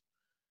Mahomes,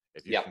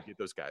 if you can get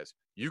those guys,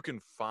 you can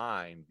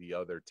find the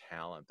other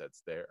talent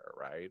that's there,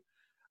 right?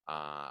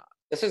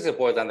 This is a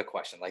boil down the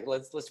question. Like,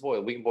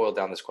 we can boil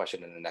down this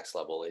question in the next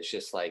level. It's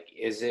just like,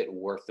 is it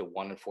worth the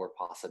 1 in 4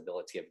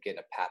 possibility of getting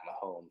a Pat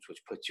Mahomes,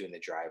 which puts you in the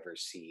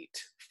driver's seat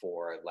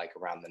for like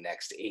around the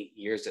next 8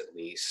 years at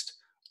least?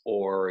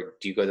 Or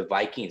do you go the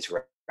Vikings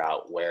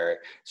route where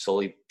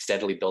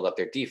steadily build up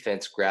their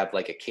defense, grab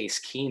like a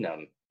Case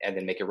Keenum, and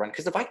then make a run?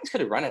 Because the Vikings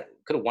could have won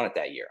it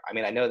that year. I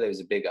mean, I know there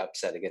was a big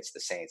upset against the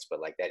Saints,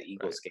 but like that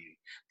Eagles game,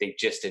 they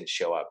just didn't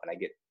show up. And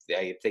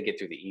if they get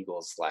through the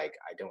Eagles, like,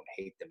 I don't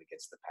hate them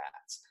against the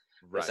Pats.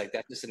 It's like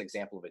that's just an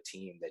example of a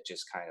team that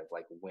just kind of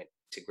like went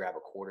to grab a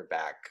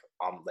quarterback.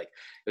 Like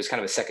it was kind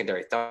of a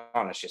secondary thought.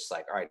 It's just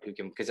like, all right, who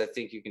can? Because I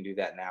think you can do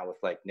that now with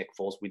like Nick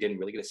Foles. We didn't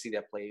really get to see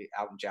that play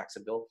out in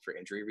Jacksonville for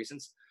injury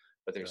reasons,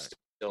 but there's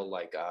still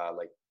like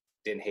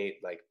didn't hate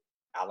like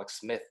Alex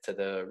Smith to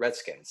the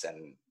Redskins,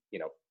 and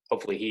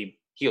hopefully he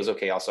heals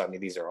okay. Also, I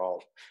mean, these are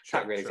all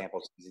not great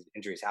examples. These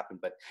injuries happen,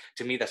 but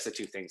to me, that's the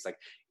two things. Like,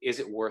 is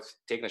it worth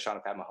taking a shot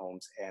at Pat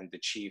Mahomes and the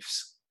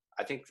Chiefs?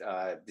 I think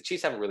the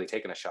Chiefs haven't really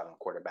taken a shot on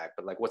quarterback,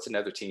 but like, what's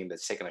another team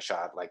that's taken a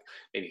shot? Like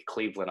maybe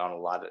Cleveland on a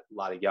lot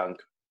of young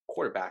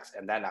quarterbacks,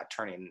 and that not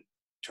turning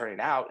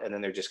out, and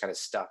then they're just kind of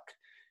stuck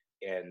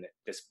in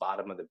this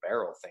bottom of the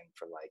barrel thing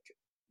for like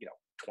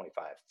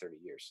 25, 30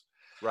 years.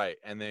 Right.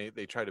 And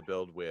they try to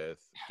build with,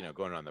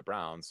 going on the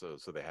Browns.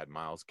 So they had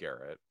Myles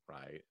Garrett,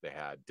 right? They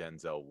had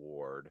Denzel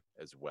Ward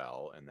as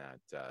well in that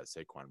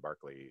Saquon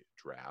Barkley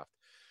draft.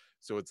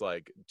 So it's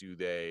like, do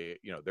they,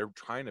 they're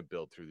trying to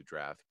build through the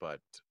draft, but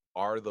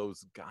are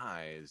those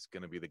guys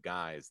going to be the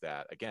guys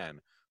that,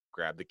 again,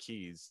 grab the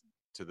keys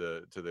to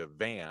the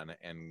van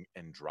and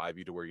drive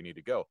you to where you need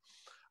to go?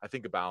 I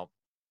think about,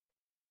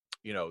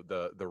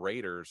 the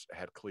Raiders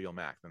had Khalil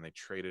Mack, then they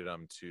traded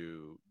him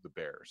to the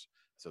Bears.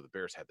 So the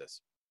Bears had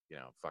this,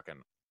 fucking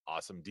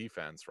awesome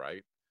defense,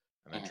 right?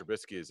 And then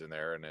Trubisky is in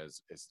there and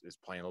is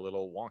playing a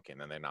little wonky.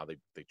 And then now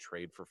they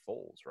trade for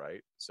Foles,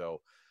 right?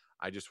 So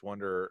I just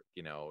wonder,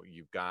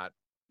 you've got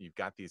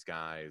these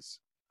guys.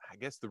 I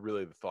guess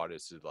the thought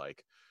is to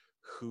like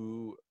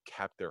who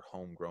kept their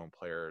homegrown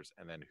players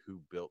and then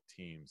who built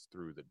teams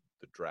through the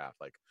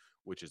draft, like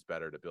which is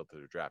better to build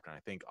through the draft. And I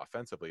think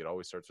offensively, it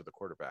always starts with the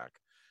quarterback.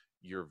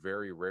 You're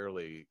very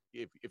rarely,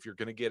 if you're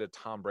going to get a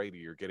Tom Brady,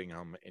 you're getting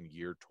him in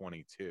year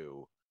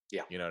 22.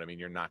 Yeah. You know what I mean?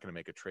 You're not going to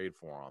make a trade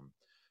for him.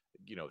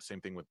 Same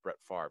thing with Brett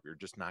Favre. You're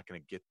just not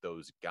going to get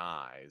those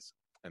guys.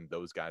 And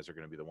those guys are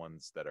going to be the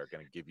ones that are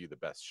going to give you the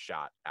best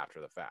shot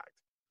after the fact.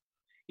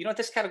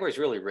 This category is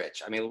really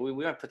rich. I mean, we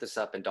might put this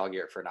up in Dog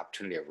Ear for an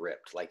opportunity of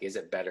Ripped. Like, is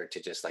it better to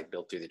just like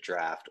build through the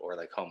draft or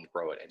like home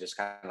grow it and just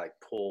kind of like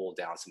pull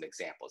down some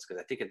examples?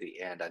 Because I think at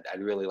the end,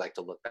 I'd really like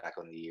to look back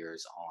on the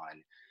years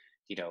on,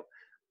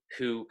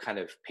 who kind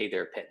of paid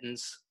their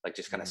pittance, like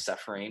just kind of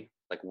suffering,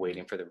 like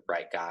waiting for the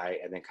right guy,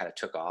 and then kind of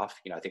took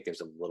off. I think there's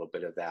a little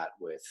bit of that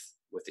with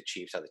the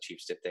Chiefs, how the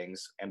Chiefs did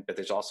things, but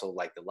there's also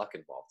like the luck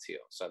involved too.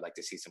 So I'd like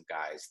to see some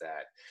guys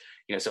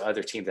that, so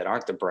other teams that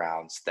aren't the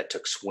Browns that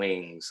took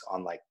swings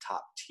on like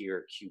top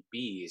tier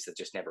QBs that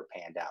just never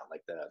panned out,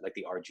 like the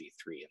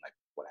RG3 and like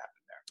what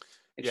happened there.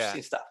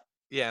 Interesting stuff.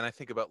 Yeah, and I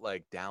think about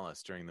like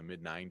Dallas during the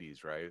mid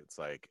 '90s, right? It's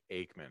like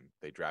Aikman,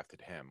 they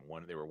drafted him.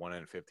 They were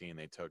 1-15,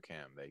 they took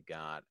him. They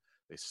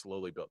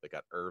slowly built. They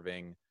got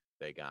Irving.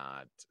 They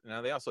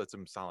also had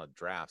some solid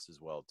drafts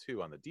as well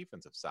too on the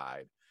defensive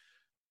side.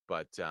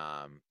 But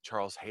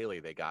Charles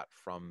Haley, they got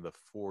from the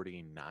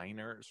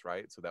 49ers,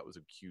 right? So that was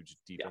a huge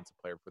defensive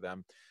player for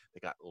them. They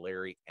got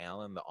Larry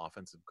Allen, the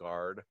offensive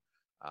guard.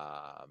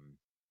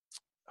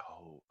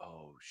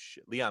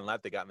 Leon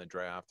Lett, they got in the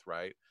draft,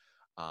 right?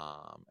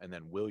 And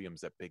then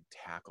Williams, that big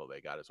tackle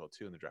they got as well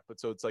too in the draft. But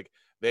so it's like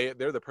they're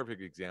the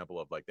perfect example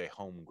of like they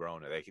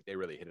homegrown it. They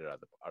really hit it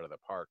out of the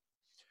park.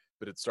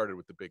 But it started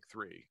with the big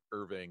three: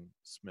 Irving,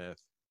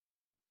 Smith,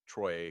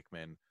 Troy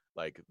Aikman.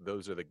 Like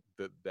those are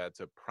that's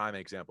a prime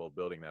example of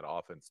building that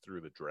offense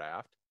through the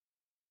draft,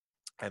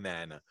 and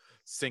then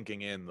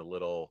sinking in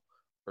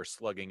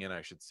slugging in,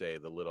 I should say,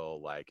 the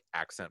little like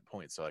accent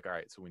points. So like, all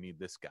right, so we need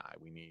this guy.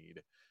 We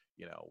need.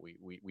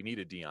 We need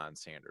a Deion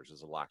Sanders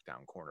as a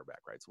lockdown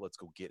cornerback, right? So let's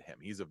go get him.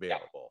 He's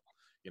available.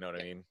 You know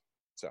what I mean?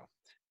 So. All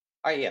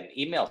right, yeah.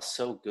 Email's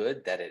so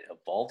good that it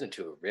evolved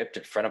into a Ripped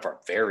in front of our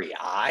very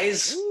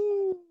eyes.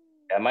 Ooh.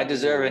 That might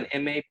deserve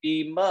an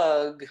MAP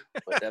mug.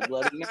 Put that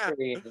Bloody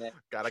Mary in it.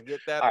 Gotta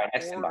get that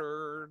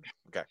ordered.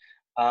 Okay.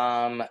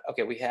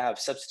 Okay, we have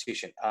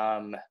substitution.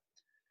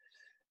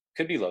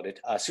 Could be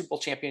loaded. Super Bowl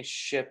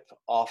championship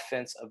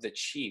offense of the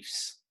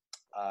Chiefs.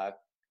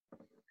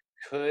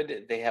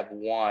 Could they have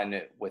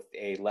won with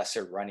a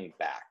lesser running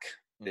back?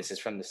 This is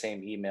from the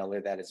same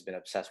emailer that has been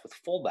obsessed with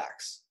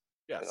fullbacks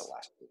for the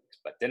last 2 weeks,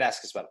 but didn't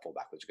ask us about a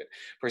fullback, which is good.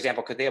 For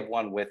example, could they have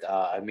won with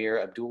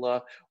Amir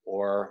Abdullah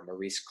or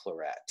Maurice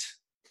Claret?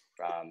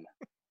 From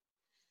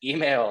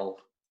email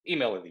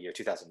of the year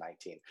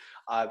 2019.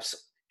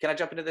 Can I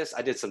jump into this?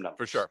 I did some numbers.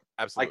 For sure.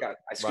 Absolutely.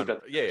 I scooped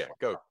up. Yeah.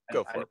 Go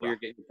for it. We were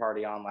getting the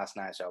party on last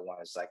night, so I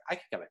was like, I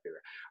can get my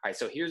favorite. All right,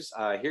 so here's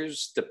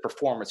the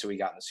performance that we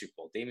got in the Super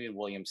Bowl. Damian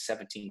Williams,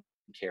 17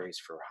 carries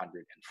for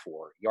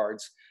 104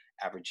 yards,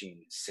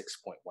 averaging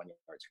 6.1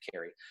 yards a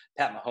carry.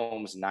 Pat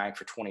Mahomes, 9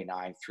 for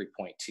 29,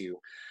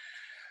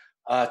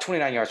 3.2.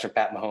 29 yards from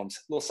Pat Mahomes.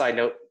 Little side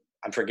note,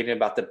 I'm forgetting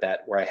about the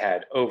bet where I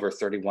had over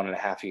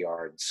 31.5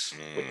 yards,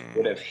 which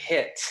would have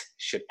hit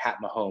should Pat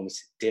Mahomes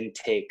didn't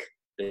take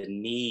the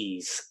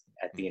knees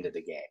at the end of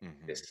the game.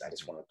 I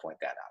just want to point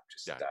that out.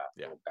 Just a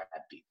little bad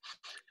beat.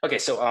 Okay,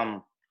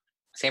 so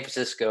San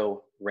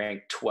Francisco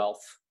ranked 12th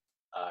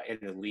in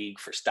the league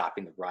for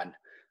stopping the run,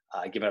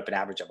 giving up an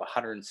average of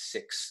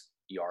 106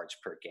 yards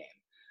per game.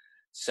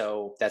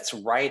 So that's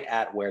right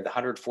at where the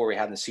 104 we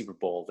had in the Super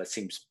Bowl. That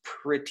seems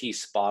pretty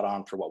spot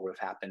on for what would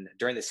have happened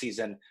during the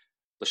season.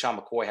 LaShawn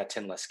McCoy had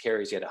 10 less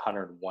carries. He had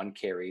 101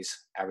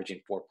 carries,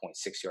 averaging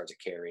 4.6 yards a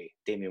carry.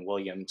 Damian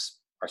Williams,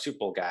 our Super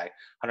Bowl guy,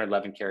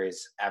 111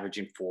 carries,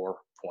 averaging 4.5.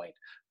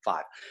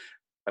 I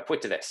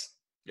put to this.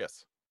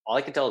 Yes. All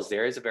I can tell is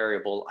there is a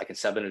variable. I can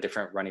sub in a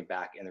different running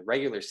back in the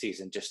regular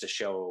season just to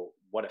show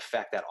what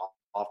effect that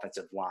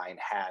offensive line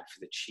had for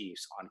the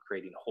Chiefs on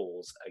creating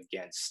holes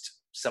against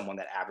someone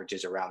that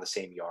averages around the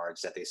same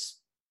yards that they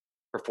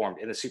performed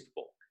in the Super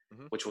Bowl,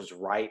 which was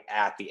right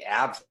at the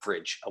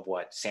average of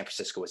what San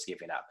Francisco was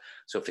giving up.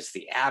 So if it's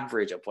the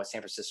average of what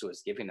San Francisco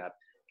was giving up,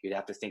 you'd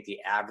have to think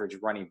the average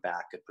running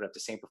back could put up the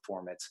same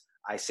performance.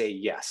 I say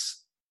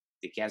yes,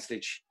 the Kansas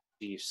City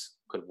Chiefs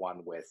could have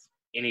won with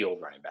any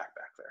old running back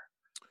there.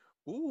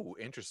 Ooh,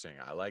 interesting.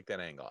 I like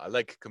that angle. I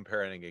like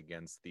comparing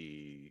against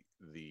the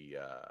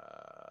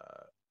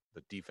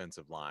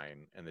defensive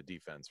line and the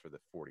defense for the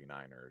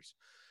 49ers.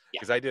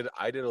 Because I did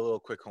a little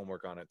quick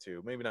homework on it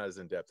too. Maybe not as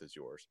in depth as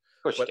yours.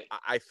 Of course, but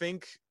I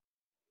think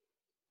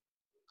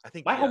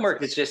my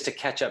homework is just to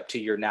catch up to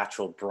your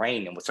natural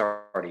brain and what's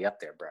already up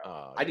there,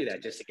 bro. I do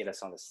that just to get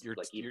us on this. You're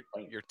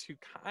too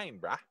kind,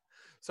 brah.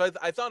 So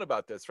I thought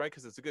about this, right?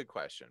 Because it's a good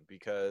question.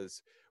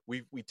 Because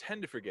we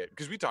tend to forget,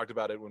 because we talked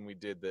about it when we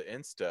did the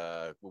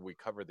Insta, when we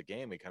covered the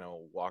game. We kind of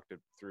walked it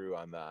through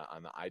on the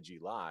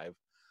IG Live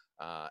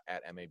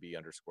at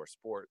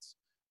MAB_sports.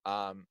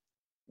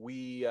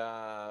 We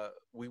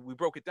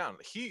broke it down.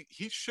 He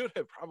should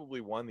have probably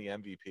won the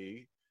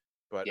MVP,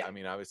 but I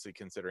mean, obviously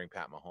considering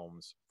Pat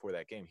Mahomes for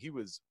that game, he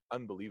was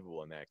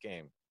unbelievable in that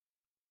game.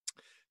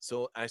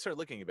 So I started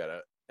looking about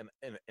it,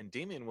 and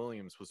Damian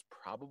Williams was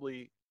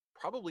probably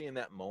in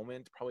that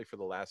moment, probably for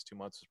the last 2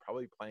 months, was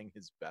probably playing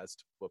his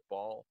best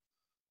football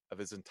of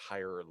his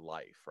entire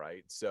life,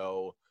 right?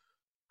 So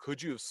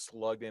could you have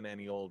slugged in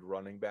any old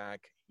running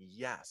back?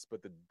 Yes,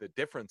 but the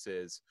difference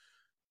is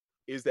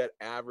that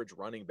average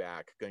running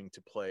back going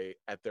to play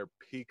at their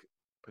peak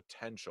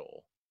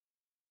potential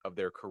of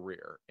their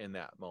career in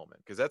that moment?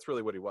 Because that's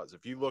really what he was.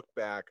 If you look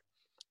back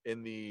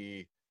in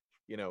the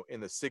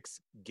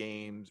 6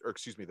 games, or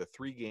excuse me, the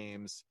 3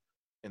 games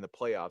in the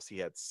playoffs, he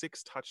had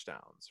 6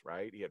 touchdowns,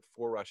 right? He had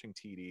 4 rushing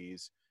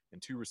TDs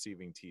and 2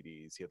 receiving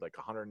TDs. He had like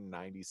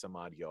 190 some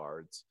odd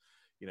yards.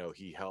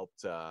 He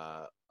helped,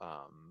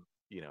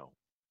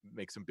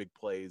 make some big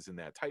plays in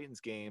that Titans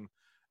game.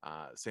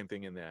 Same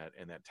thing in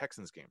that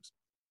Texans games.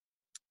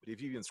 But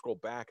if you even scroll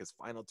back, his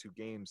final 2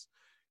 games,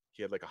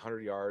 he had like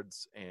 100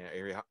 yards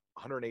and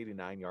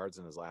 189 yards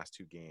in his last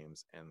 2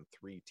 games and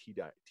 3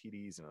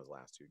 TDs in his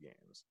last 2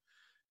 games.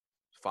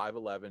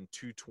 5'11",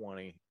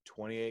 220,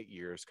 28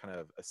 years, kind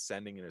of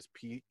ascending in his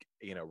peak,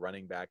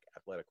 running back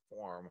athletic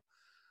form.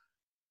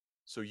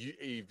 So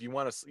if you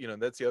want to,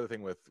 that's the other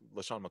thing with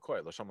LaShawn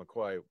McCoy. LaShawn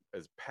McCoy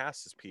is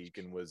past his peak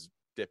and was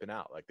dipping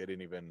out. Like, they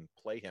didn't even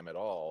play him at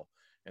all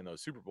in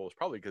those Super Bowls,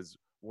 probably because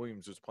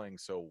Williams was playing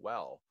so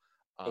well.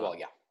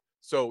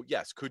 So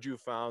yes, could you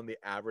have found the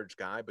average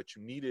guy? But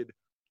you needed,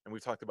 and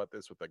we've talked about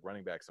this with like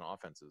running backs and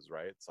offenses,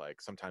 right? It's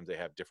like sometimes they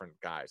have different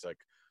guys. Like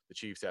the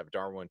Chiefs have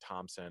Darwin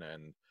Thompson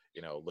and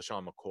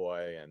LaShawn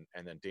McCoy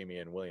and then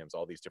Damian Williams,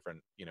 all these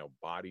different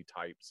body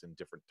types and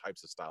different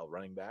types of style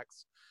running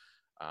backs.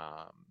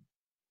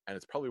 And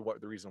it's probably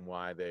the reason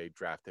why they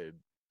drafted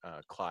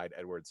Clyde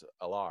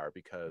Edwards-Helaire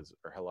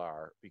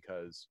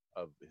because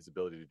of his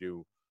ability to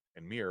do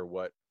and mirror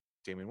what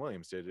Damian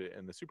Williams did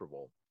in the Super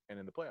Bowl and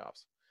in the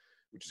playoffs,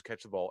 which is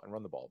catch the ball and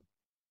run the ball.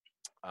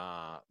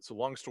 So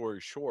long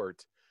story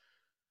short,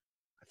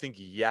 I think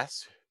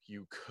yes,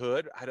 you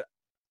could.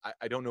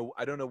 I don't know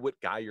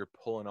what guy you're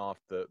pulling off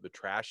the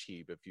trash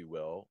heap, if you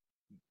will,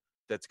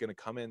 that's going to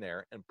come in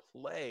there and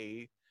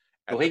play.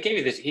 Well, he gave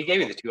you this. He gave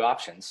you the 2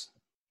 options.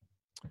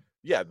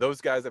 Yeah, those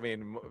guys. I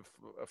mean,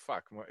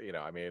 fuck.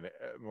 I mean,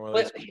 more or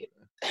less.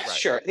 Right.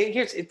 Sure.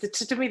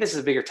 To me, this is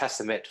a bigger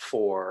testament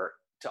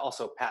to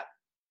also Pat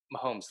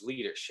Mahomes'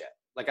 leadership.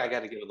 Like, I got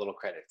to give a little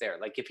credit there.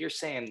 Like, if you're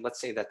saying,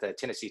 let's say that the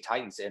Tennessee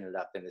Titans ended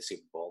up in the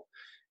Super Bowl,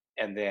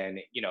 and then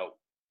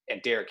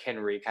and Derrick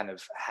Henry kind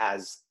of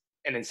has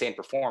an insane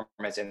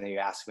performance, and then you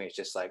ask me, it's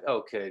just like,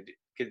 oh, could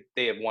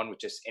they have won with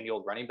just any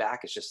old running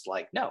back? It's just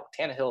like, no,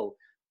 Tannehill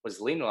was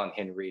leaning on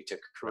Henry to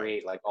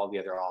create like all the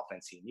other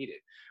offense he needed.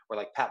 Or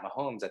like Pat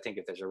Mahomes, I think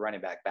if there's a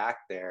running back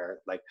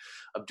there, like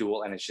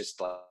Abdul, and it's just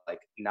like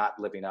not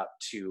living up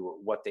to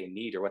what they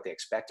need or what they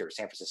expect, or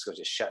San Francisco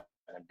just shut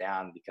them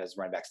down because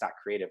running back's not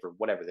creative or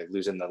whatever, they're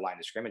losing the line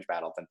of scrimmage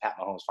battle, then Pat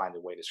Mahomes finds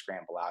a way to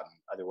scramble out and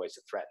other ways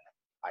to threaten them,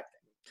 I think.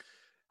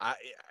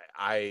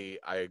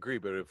 I agree,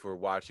 but if we're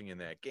watching in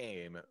that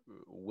game,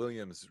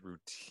 Williams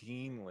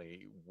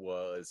routinely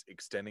was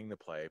extending the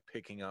play,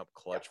 picking up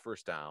clutch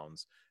first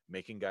downs,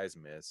 making guys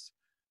miss.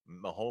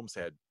 Mahomes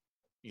had,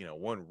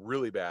 one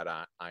really bad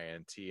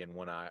INT and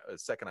a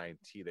second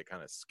INT that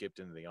kind of skipped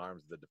into the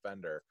arms of the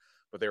defender,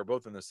 but they were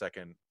both in the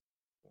second.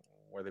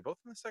 Were they both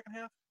in the second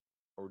half,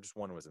 or just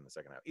one was in the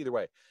second half? Either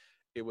way,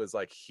 it was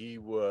like he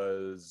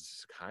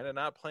was kind of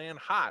not playing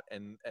hot,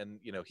 and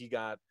he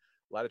got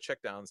a lot of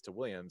checkdowns to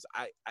Williams.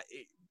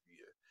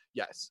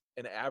 Yes,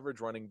 an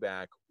average running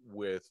back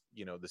with,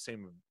 the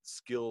same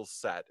skill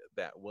set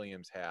that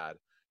Williams had,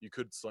 you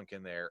could slunk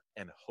in there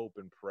and hope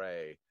and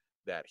pray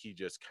that he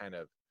just kind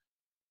of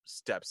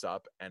steps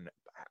up and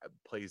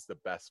plays the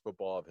best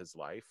football of his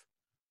life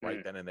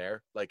right then and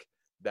there. Like,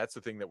 that's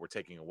the thing that we're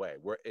taking away.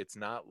 It's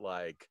not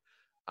like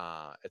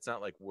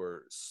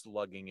we're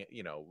slugging it,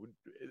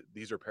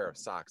 these are a pair of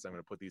socks. I'm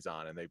going to put these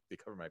on and they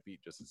cover my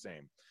feet just the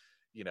same.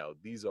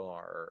 These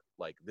are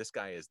like, this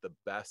guy is the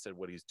best at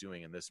what he's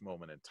doing in this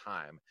moment in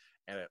time.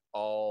 And it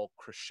all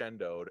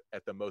crescendoed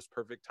at the most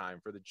perfect time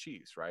for the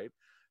Chiefs, right?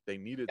 They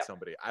needed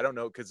somebody. I don't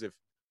know, because if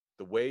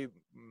the way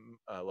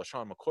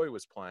LaShawn McCoy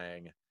was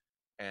playing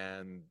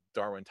and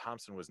Darwin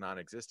Thompson was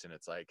non-existent,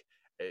 it's like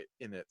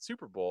in that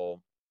Super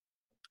Bowl,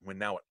 when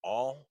now it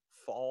all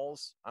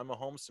falls on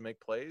Mahomes to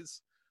make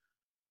plays,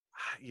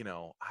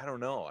 I don't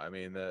know. I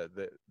mean,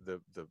 the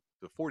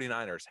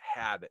 49ers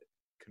had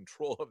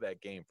control of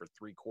that game for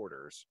 3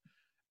 quarters,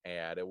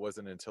 and it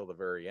wasn't until the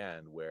very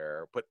end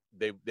but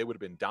they would have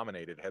been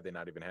dominated had they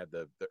not even had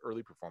the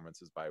early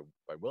performances by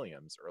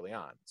Williams early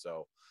on.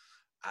 So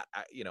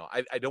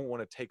I don't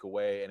want to take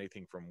away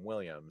anything from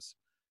Williams,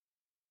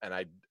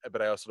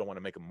 but I also don't want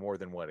to make him more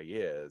than what he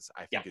is.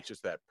 I think it's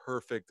just that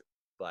perfect,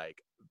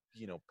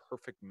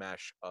 perfect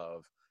mesh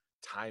of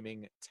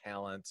timing,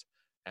 talent,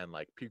 and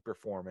like peak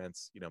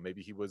performance.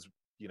 Maybe he was,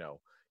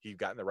 he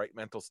got in the right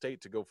mental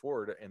state to go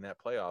forward in that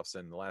playoffs,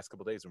 and the last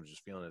couple of days and was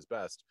just feeling his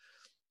best.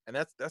 And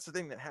that's the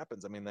thing that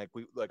happens. I mean, I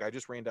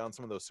just ran down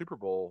some of those Super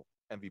Bowl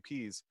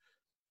MVPs,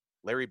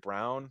 Larry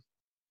Brown,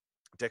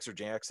 Dexter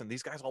Jackson.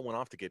 These guys all went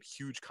off to get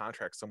huge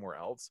contracts somewhere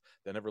else.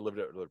 They never lived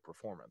up to their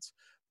performance,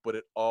 but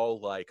it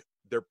all, like,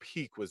 their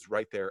peak was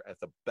right there at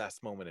the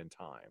best moment in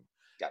time.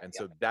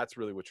 So that's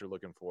really what you're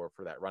looking for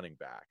that running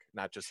back,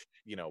 not just,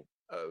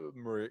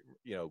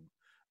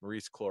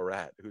 Maurice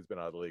Clarett, who's been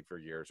out of the league for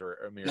years, or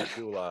Amir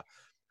Abdullah,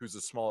 who's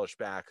a smallish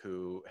back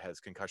who has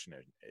concussion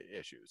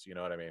issues. You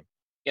know what I mean?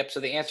 Yep. So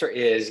the answer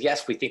is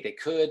yes, we think they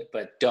could,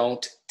 but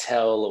don't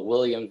tell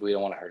Williams. We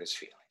don't want to hurt his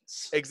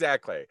feelings.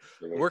 Exactly.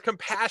 We're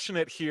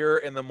compassionate here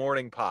in the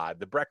morning pod,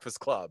 the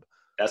Breakfast Club.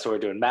 That's what we're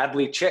doing. Mad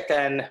Bleak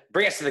Chicken.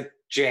 Bring us to the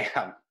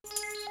jam.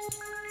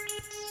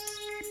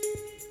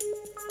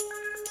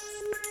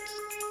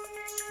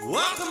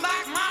 Welcome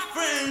back, my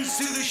friends,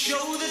 to the show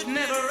that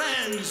never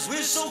ends.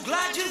 We're so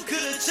glad you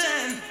could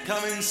attend.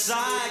 Come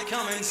inside,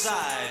 come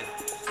inside.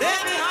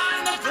 There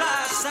behind the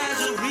glass stands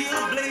a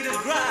real blade of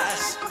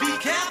grass. Be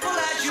careful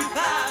as you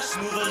pass.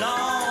 Move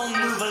along,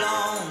 move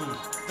along.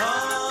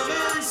 Come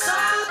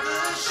inside,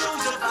 the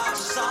show's about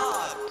to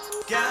start.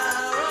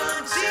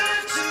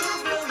 Guaranteed to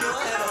blow your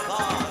head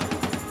apart.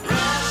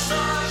 Rest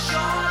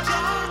assured,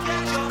 you'll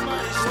get your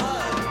money's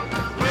worth.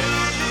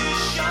 Really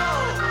show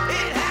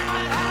it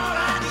happened, all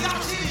right. You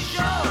gotta see the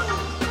show.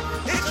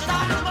 It's a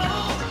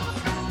dynamo.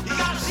 You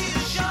gotta see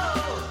the show.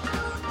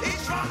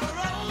 It's rock and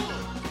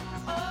roll.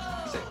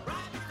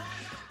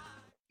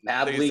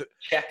 Mad Bleak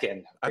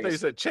Chicken. I thought you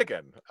said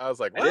chicken. I was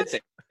like, what? I did say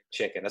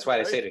chicken. That's why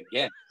I say it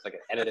again. So I can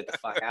edit it the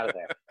fuck out of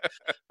there.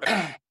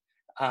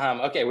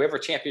 Okay, we have our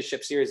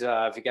championship series.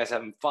 If you guys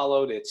haven't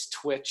followed, it's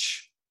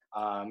Twitch.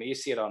 You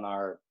see it on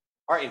our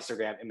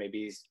Instagram,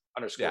 MABs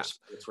 _ sports.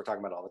 We're talking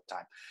about it all the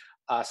time.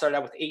 Started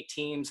out with 8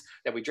 teams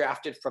that we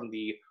drafted from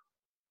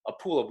a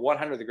pool of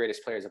 100 of the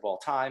greatest players of all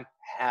time.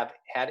 Have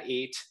had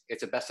 8.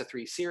 It's a best of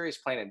 3 series,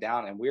 playing it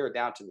down, and we are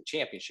down to the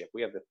championship.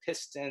 We have the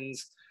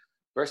Pistons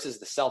versus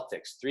the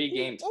Celtics,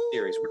 3-game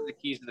series. What are the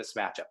keys to this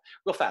matchup?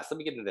 Real fast, let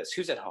me get into this.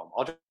 Who's at home?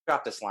 I'll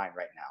drop this line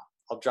right now.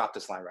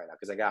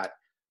 Because I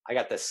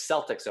got the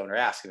Celtics owner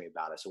asking me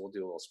about it, so we'll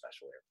do a little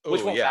special here.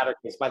 Which won't matter,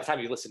 because by the time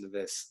you listen to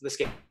this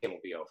game will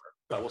be over.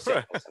 But we'll see.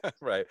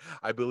 Right.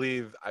 I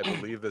believe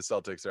the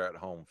Celtics are at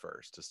home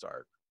first to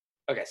start.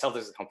 Okay,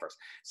 Celtics at home first.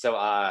 So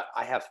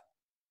I have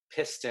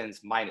Pistons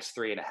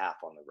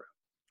 -3.5 on the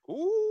road.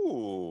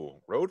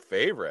 Ooh, road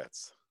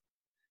favorites.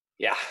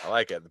 Yeah. I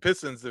like it. The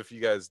Pistons, if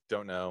you guys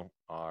don't know,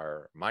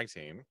 are my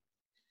team.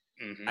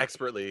 Mm-hmm.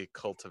 Expertly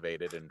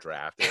cultivated and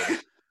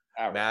drafted.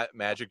 Right.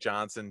 Magic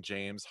Johnson,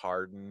 James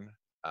Harden,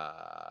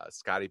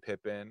 Scottie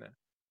Pippen,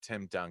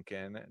 Tim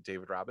Duncan,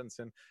 David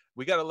Robinson.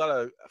 We got a lot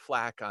of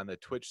flack on the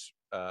Twitch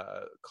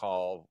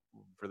call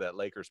for that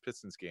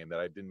Lakers-Pistons game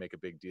that I didn't make a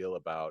big deal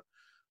about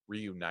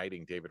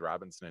reuniting David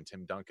Robinson and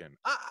Tim Duncan.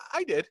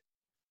 I did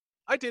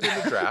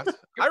in the draft.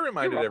 I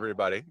reminded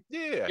everybody.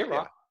 Yeah. You're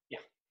wrong. Yeah.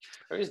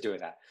 We're just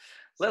doing that.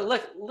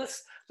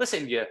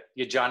 Listen, you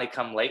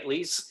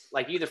Johnny-come-latelys.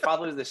 Like, you either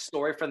follow the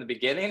story from the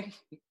beginning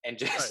and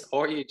just,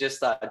 or you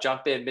just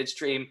jump in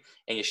midstream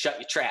and you shut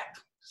your trap.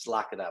 Just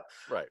lock it up.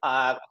 Right.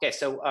 Okay,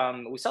 so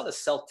we saw the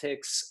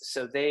Celtics.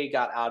 So they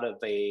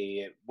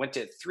went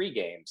to 3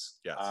 games.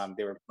 Yes.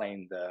 They were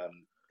playing the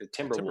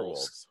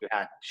Timberwolves, who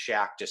had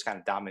Shaq just kind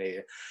of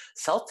dominated.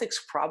 Celtics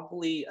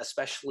probably,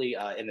 especially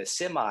in the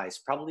semis,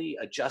 probably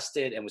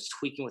adjusted and was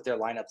tweaking with their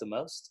lineup the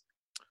most.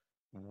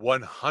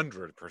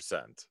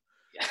 100%.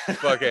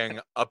 Fucking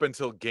up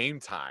until game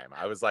time,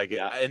 I was like,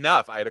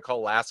 enough. I had to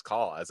call last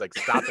call. I was like,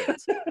 stop it.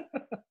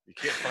 You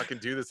can't fucking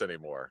do this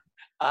anymore.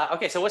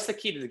 Okay, so what's the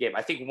key to the game?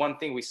 I think one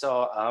thing we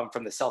saw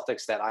from the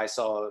Celtics that I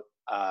saw,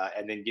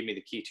 and then give me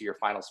the key to your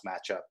finals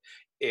matchup,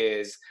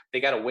 is they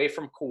got away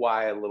from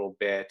Kawhi a little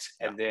bit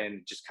and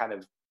then just kind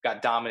of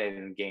got dominated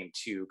in game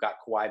 2, got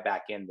Kawhi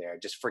back in there,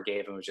 just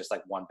forgave him. It was just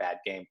like one bad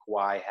game.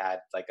 Kawhi had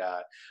like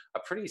a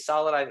pretty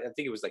solid, I think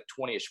it was like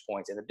 20-ish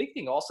points. And the big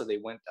thing also, they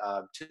went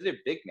to their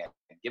big man,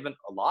 given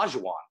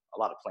Olajuwon a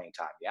lot of playing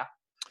time, yeah?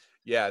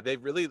 Yeah,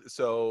 they've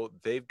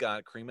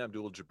got Kareem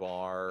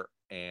Abdul-Jabbar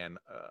and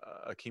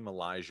Akeem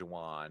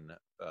Olajuwon,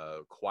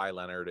 Kawhi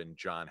Leonard and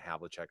John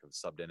Havlicek have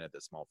subbed in at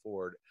the small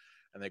forward.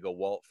 And they go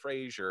Walt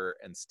Frazier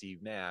and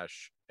Steve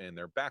Nash in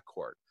their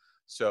backcourt.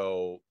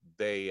 So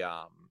they've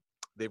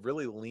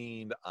really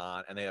leaned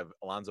on, and they have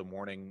Alonzo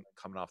Mourning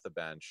coming off the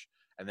bench,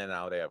 and then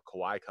now they have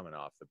Kawhi coming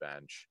off the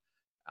bench,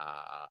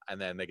 and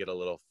then they get a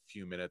little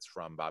few minutes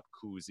from Bob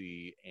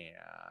Cousy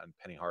and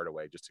Penny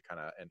Hardaway just to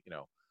kind of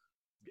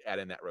add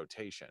in that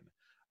rotation.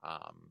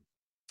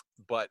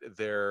 But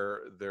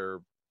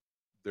their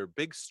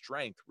big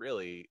strength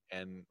really,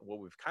 and what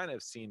we've kind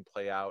of seen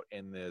play out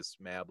in this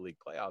Mab League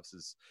playoffs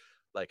is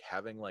like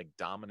having like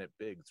dominant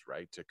bigs,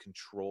 right, to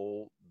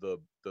control the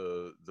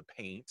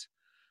paint.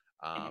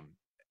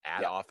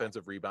 Add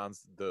offensive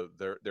rebounds.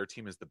 Their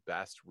team is the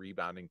best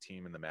rebounding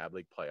team in the Mab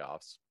League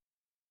playoffs,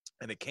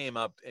 and it came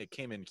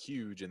in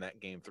huge in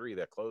that game 3,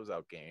 that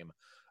closeout game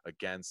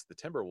against the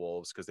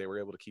Timberwolves, because they were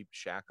able to keep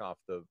Shaq off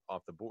the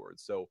board.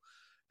 So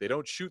they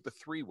don't shoot the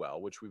 3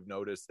 well, which we've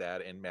noticed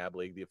that in Mab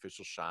League, the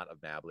official shot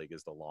of Mab League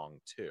is the long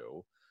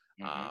 2.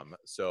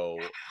 So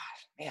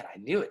man, I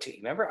knew it too.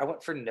 Remember, I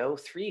went for no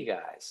 3,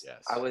 guys.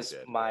 Yes, I was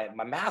my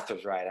math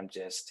was right. I'm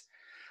just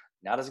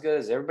not as good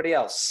as everybody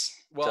else.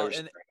 Well,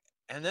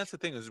 and that's the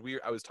thing is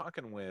I was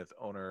talking with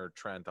owner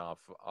Trent off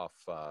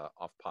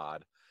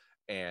pod,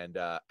 and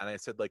I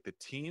said, like, the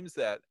teams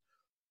that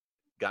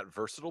got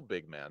versatile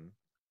big men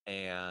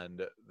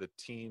and the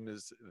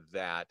teams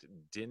that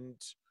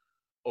didn't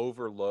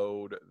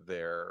overload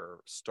their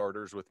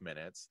starters with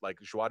minutes, like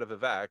Joie de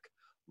Vivek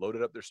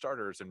loaded up their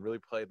starters and really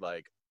played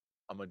like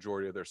a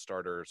majority of their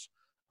starters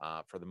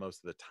for the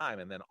most of the time,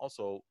 and then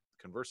also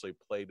conversely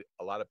played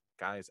a lot of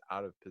guys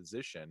out of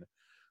position,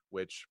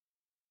 which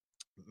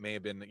may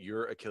have been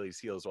your Achilles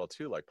heel as well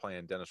too, like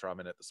playing Dennis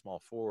Rodman at the small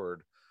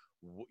forward,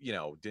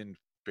 didn't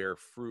bear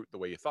fruit the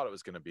way you thought it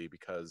was going to be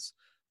because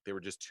they were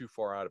just too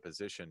far out of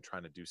position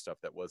trying to do stuff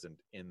that wasn't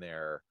in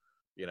their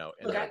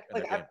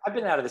I've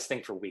been out of this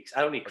thing for weeks.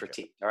 I don't need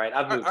critique. All right,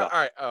 I've moved on. All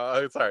right.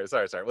 Sorry.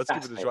 Let's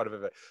keep it to Joie de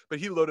Vivek. But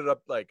he loaded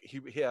up like he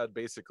had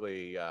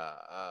basically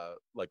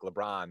like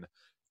LeBron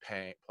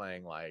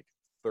playing like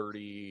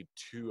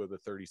 32 of the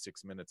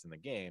 36 minutes in the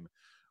game,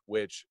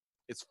 which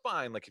it's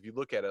fine. Like if you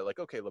look at it, like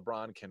okay,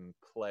 LeBron can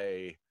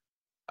play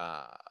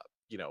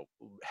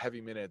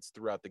heavy minutes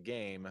throughout the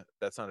game.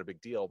 That's not a big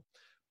deal.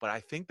 But I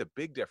think the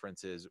big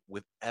difference is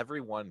with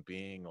everyone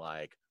being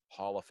like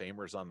Hall of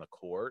Famers on the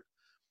court.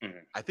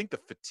 I think the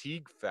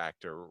fatigue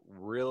factor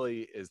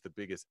really is the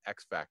biggest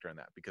X factor in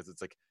that, because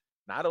it's like,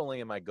 not only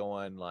am I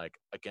going like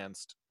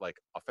against like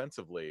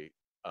offensively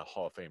a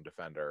Hall of Fame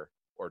defender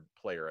or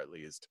player at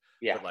least,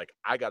 but like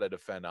I got to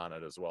defend on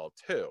it as well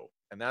too.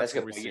 And that's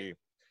where we see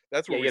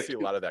a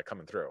lot of that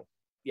coming through.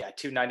 Yeah.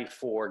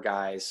 294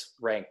 guys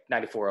ranked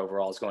 94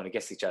 overall is going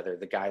against each other.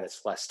 The guy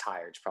that's less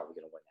tired is probably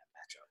going to win that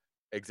matchup.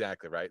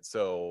 Exactly. Right.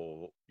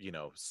 So,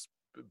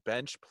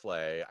 bench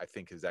play, I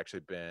think has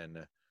actually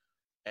been,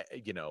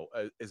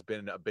 has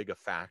been a big a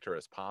factor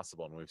as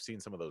possible. And we've seen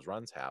some of those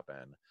runs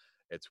happen.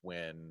 It's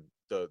when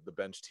the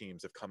bench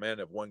teams have come in,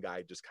 if one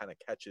guy just kind of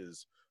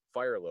catches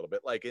fire a little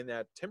bit, like in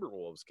that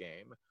Timberwolves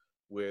game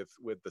with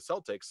the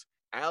Celtics,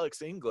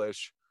 Alex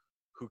English,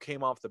 who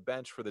came off the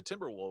bench for the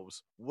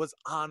Timberwolves, was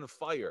on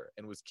fire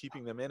and was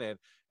keeping them in it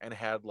and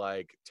had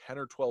like 10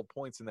 or 12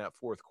 points in that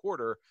fourth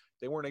quarter.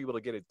 They weren't able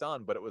to get it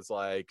done, but it was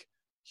like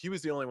he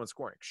was the only one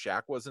scoring.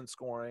 Shaq wasn't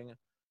scoring.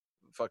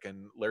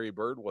 Fucking Larry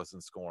Bird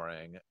wasn't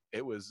scoring.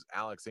 It was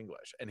Alex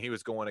English, and he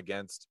was going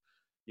against,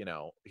 he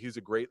was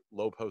a great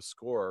low post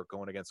scorer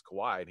going against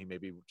Kawhi, and he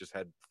maybe just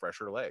had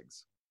fresher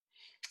legs.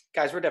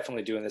 Guys, we're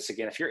definitely doing this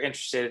again. If you're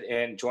interested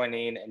in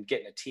joining and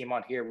getting a team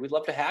on here, we'd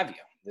love to have you.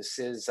 This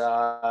is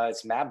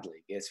it's Mab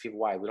League. It's people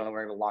why we don't know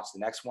when we're going to launch the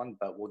next one,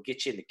 but we'll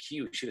get you in the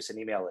queue. Shoot us an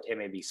email at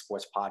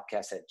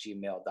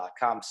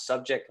mabsportspodcast@gmail.com.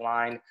 Subject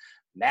line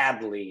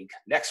Mab League.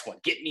 Next one,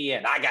 get me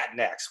in. I got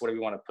next. Whatever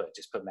you want to put,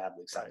 just put Mab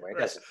League somewhere. It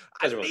doesn't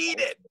really need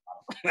it.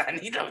 I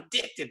need them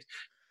addicted.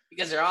 You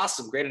guys are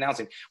awesome. Great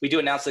announcing. We do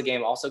announce the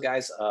game also,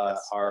 guys.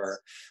 Our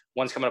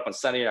one's coming up on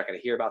Sunday. You're not going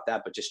to hear about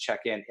that, but just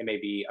check in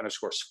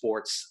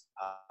MAB_sports.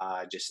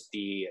 Just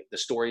the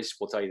stories.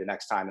 We'll tell you the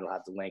next time. It'll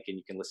have the link, and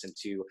you can listen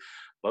to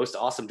Most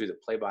Awesome do the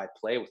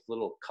play-by-play with a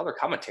little color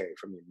commentary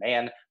from your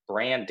man,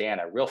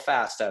 Brandana. Real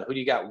fast, who do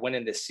you got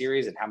winning this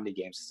series, and how many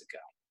games does it go?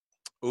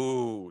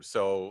 Ooh,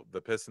 so the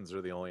Pistons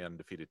are the only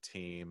undefeated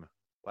team,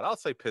 but I'll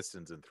say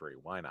Pistons in 3.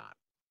 Why not?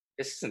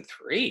 Pistons in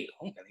 3.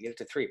 I'm going to get it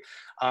to 3.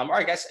 All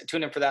right, guys,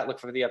 tune in for that. Look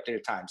for the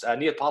updated times.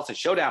 Neapolitan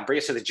Showdown, bring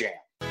us to the jam.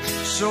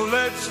 So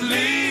let's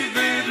leave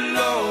it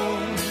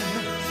alone.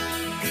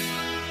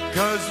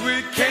 'cause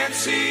we can't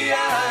see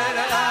eye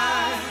to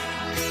eye.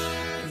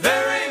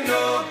 There ain't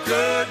no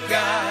good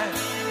guy,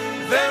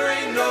 there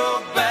ain't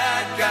no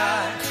bad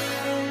guy.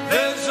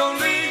 There's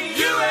only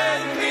you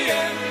and me,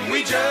 and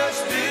we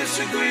just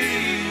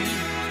disagree.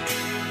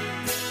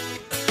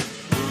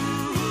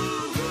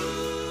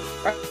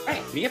 All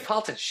right,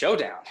 Neapolitan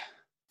Showdown.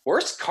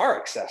 Worst car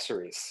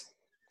accessories.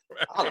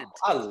 Right.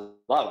 I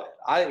love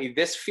it.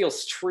 This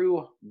feels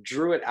true.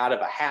 Drew it out of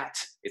a hat.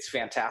 It's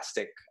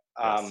fantastic.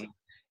 Yes.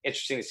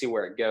 Interesting to see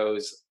where it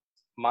goes.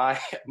 My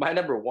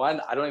number one,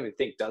 I don't even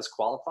think does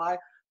qualify,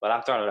 but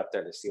I'm throwing it up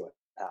there to see what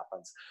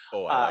happens.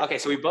 Oh, I like Okay,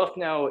 so we both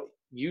know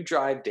you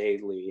drive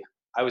daily.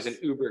 I was an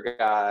Uber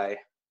guy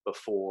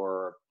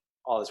before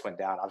all this went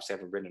down. Obviously, I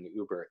haven't ridden an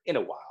Uber in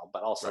a while,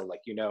 but also, Right.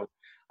 like,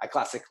 I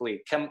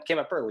classically came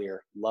up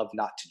earlier, love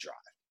not to drive.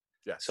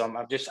 Yes. So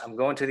I'm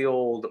going to the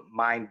old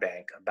mind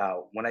bank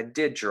about when I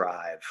did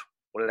drive,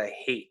 what did I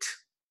hate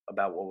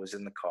about what was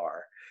in the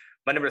car?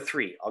 My number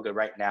 3, I'll go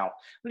right now. I'm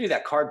gonna do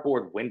that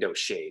cardboard window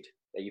shade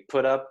that you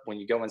put up when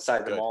you go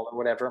inside the Good. mall or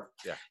whatever.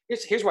 Yeah.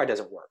 Here's why it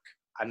doesn't work.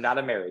 I'm not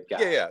a married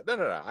guy. Yeah.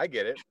 No. I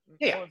get it.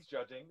 Yeah. No one's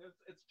judging.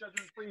 It's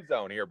judgment-free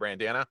zone here,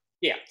 Brandana.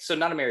 Yeah, so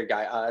not a married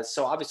guy.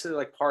 So obviously,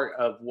 like, part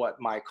of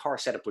what my car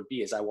setup would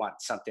be is I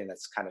want something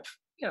that's kind of,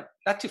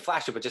 not too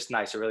flashy, but just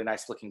nice, a really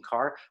nice looking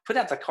car. Put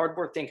that the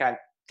cardboard thing kind of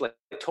like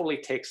totally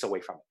takes away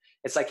from it.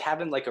 It's like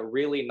having like a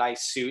really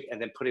nice suit and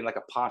then putting like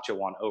a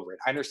poncho on over it.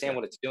 I understand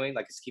what it's doing,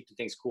 like it's keeping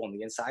things cool on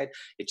the inside.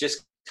 It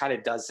just kind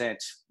of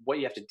doesn't, what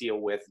you have to deal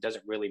with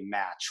doesn't really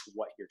match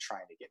what you're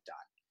trying to get done.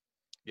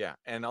 Yeah,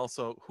 and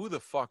also, who the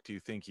fuck do you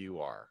think you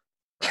are?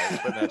 Right,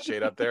 putting that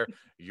shade up there.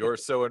 You're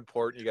so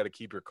important. You got to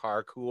keep your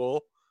car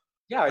cool.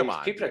 Yeah, are Come you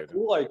on, keeping dude. it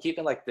cool? Are you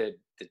keeping like the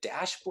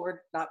dashboard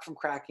not from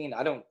cracking?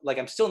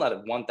 I'm still not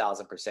at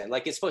 1000%.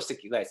 Like, it's supposed to,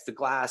 like, it's the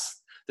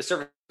glass, the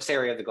surface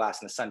area of the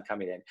glass and the sun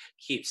coming in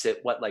keeps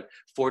it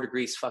 4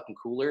 degrees fucking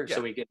cooler. Yeah.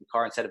 So when you get in the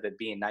car, instead of it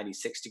being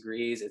 96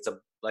 degrees, it's a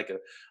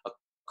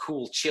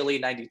cool, chilly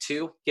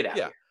 92. Get out of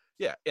here.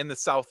 Yeah, in the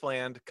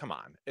Southland, come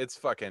on. It's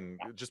fucking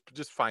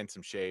just find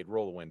some shade,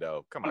 roll the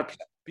window. Come on. 100%.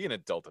 Be an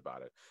adult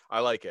about it. I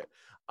like it.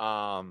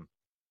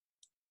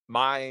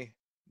 My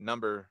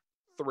number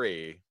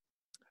 3,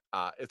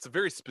 it's a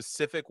very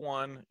specific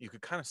one. You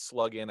could kind of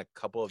slug in a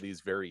couple of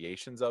these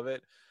variations of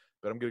it,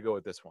 but I'm going to go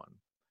with this one.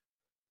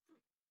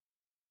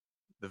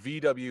 The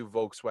VW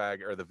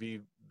Volkswagen, or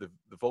the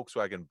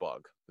Volkswagen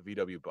Bug, the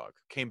VW Bug,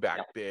 came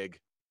back big,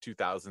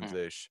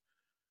 2000s-ish.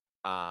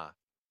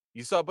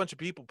 You saw a bunch of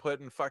people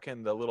putting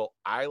fucking the little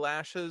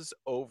eyelashes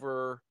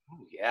over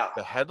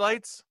the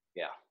headlights.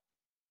 Yeah.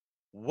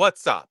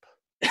 What's up?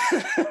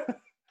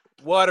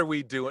 What are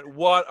we doing?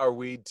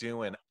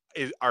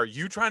 Are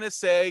you trying to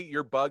say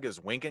your Bug is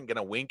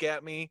gonna wink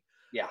at me?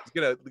 Yeah. It's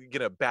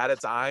gonna bat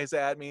its eyes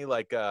at me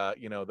like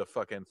the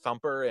fucking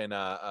Thumper and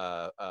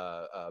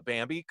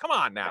Bambi? Come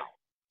on now.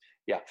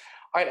 Yeah.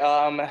 All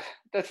right.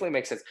 Definitely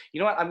makes sense. You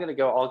know what?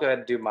 I'll go ahead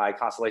and do my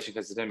constellation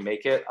because it didn't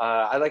make it.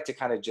 I like to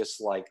kind of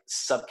just like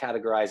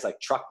subcategorize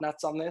like truck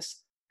nuts on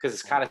this because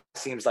it kind of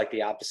seems like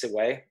the opposite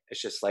way.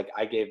 It's just like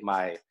I give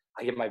my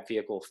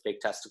vehicle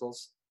fake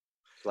testicles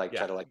to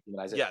try to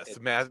humanize it. Yes,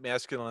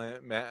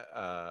 masculine,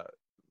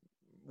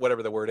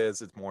 whatever the word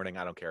is, it's morning.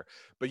 I don't care.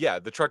 But yeah,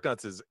 the truck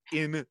nuts is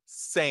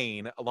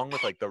insane, along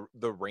with like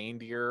the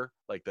reindeer,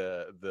 like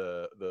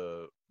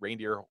the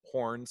reindeer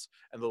horns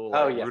and the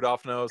little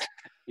Rudolph nose.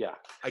 Yeah,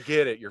 I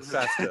get it. You're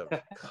festive.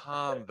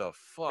 Calm the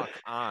fuck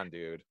on,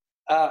 dude.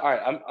 All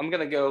right, I'm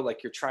gonna go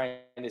like you're trying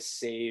to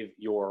save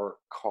your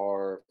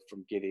car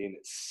from getting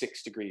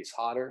 6 degrees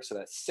hotter. So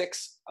that's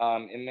 6.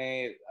 In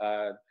May,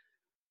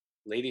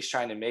 ladies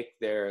trying to make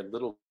their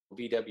little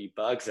VW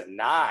Bugs a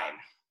 9.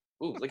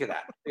 Ooh, look at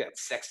that. Look at that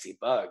sexy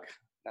Bug.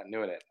 Not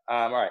doing it.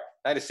 All right,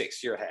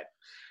 96. You're ahead.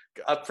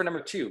 Up for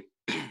number 2.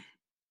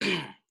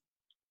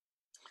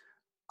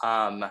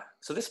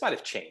 So this might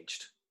have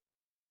changed,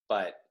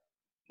 but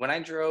when I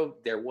drove,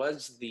 there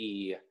was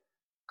the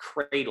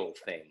cradle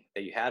thing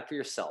that you had for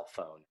your cell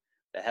phone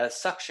that had a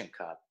suction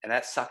cup, and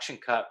that suction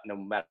cup, no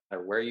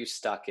matter where you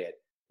stuck it,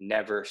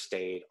 never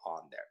stayed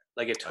on there.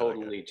 Like it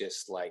totally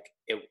just like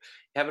it.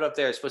 Have it up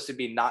there. It's supposed to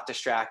be not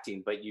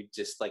distracting, but you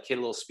just like hit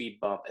a little speed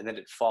bump, and then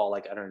it'd fall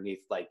like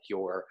underneath like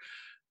your,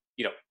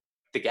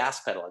 the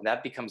gas pedal, and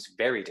that becomes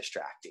very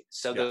distracting.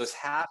 So those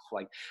that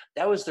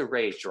was the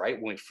rage,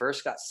 right? When we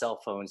first got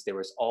cell phones, there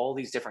was all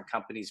these different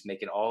companies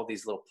making all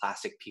these little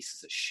plastic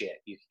pieces of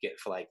shit you could get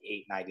for like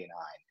 $8.99,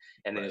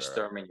 and then just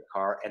throw them in your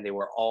car, and they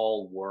were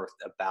all worth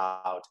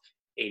about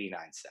 89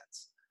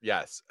 cents.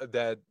 Yes,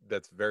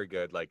 that's very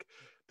good. Like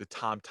the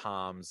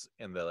TomToms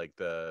and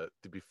the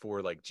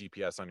before like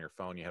GPS on your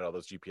phone, you had all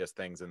those GPS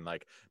things, and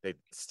like they'd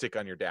stick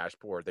on your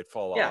dashboard, they'd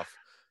fall off.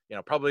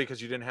 Probably because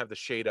you didn't have the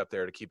shade up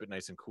there to keep it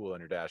nice and cool on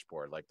your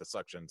dashboard. Like the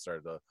suction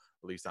started to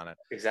release on it.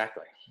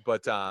 Exactly.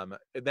 But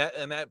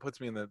that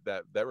puts me in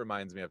that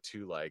reminds me of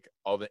too, like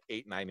all the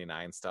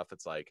 $8.99 stuff.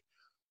 It's like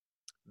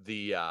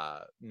the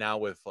now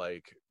with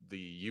like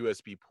the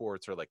USB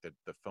ports or like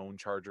the phone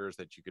chargers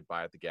that you could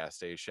buy at the gas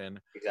station.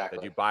 Exactly.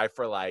 That you buy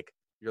for like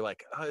you're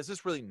like, oh, is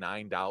this really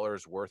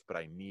 $9 worth? But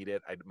I need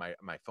it.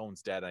 My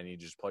phone's dead. I need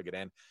to just plug it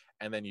in.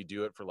 And then you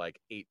do it for like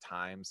 8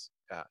 times.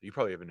 You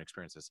probably haven't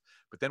experienced this.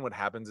 But then what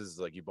happens is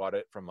like you bought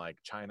it from like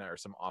China or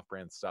some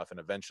off-brand stuff. And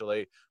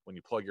eventually when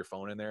you plug your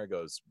phone in there, it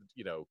goes,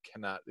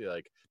 cannot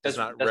does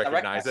not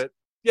recognize it.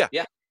 Yeah.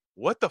 Yeah.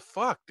 What the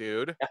fuck,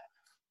 dude? Yeah.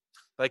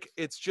 Like,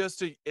 it's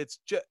just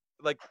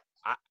like,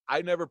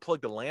 I never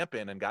plugged a lamp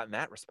in and gotten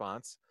that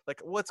response. Like,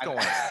 what's going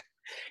on?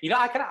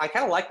 I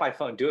kind of like my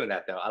phone doing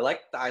that though. I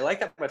like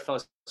that my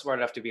phone's smart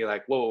enough to be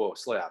like, whoa,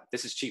 slow down.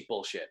 This is cheap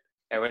bullshit.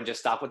 Everyone just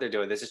stop what they're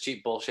doing. This is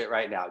cheap bullshit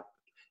right now.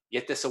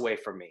 Get this away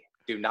from me.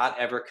 Do not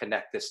ever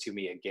connect this to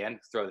me again.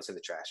 Throw this in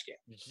the trash can.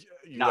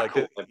 You like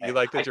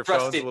that your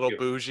phone's a little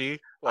bougie?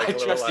 Like I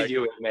trusted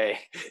you in May.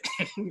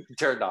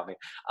 Turned on me.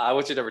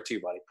 What's your number 2,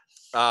 buddy?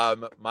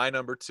 My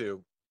number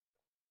 2.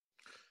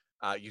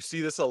 You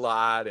see this a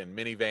lot in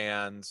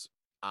minivans.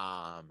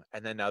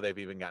 And then now they've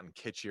even gotten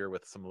kitschier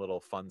with some little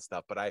fun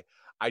stuff. But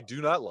I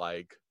do not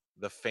like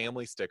the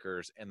family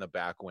stickers in the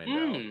back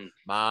window.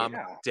 Mom,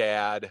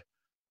 Dad,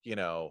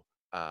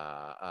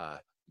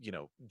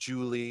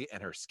 Julie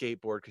and her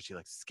skateboard because she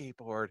likes to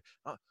skateboard.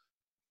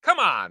 Come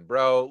on,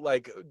 bro.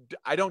 Like,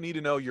 I don't need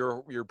to know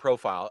your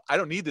profile. I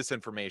don't need this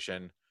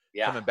information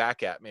coming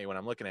back at me when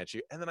I'm looking at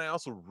you. And then I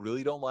also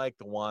really don't like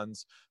the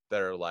ones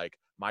that are like,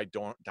 my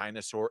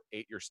dinosaur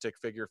ate your stick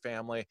figure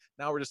family.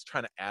 Now we're just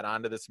trying to add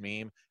on to this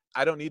meme.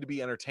 I don't need to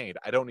be entertained.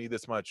 I don't need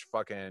this much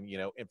fucking,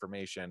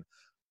 information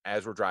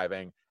as we're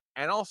driving.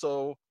 And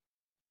also,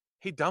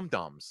 hey,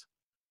 dum-dums.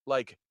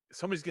 Like,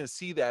 somebody's going to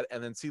see that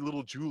and then see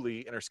little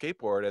Julie and her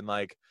skateboard. And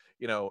like,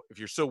 if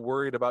you're so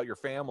worried about your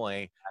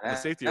family and the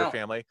safety of your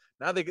family,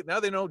 now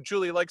they know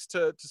Julie likes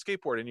to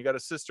skateboard and you got a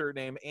sister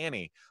named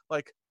Annie.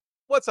 Like,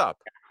 what's up?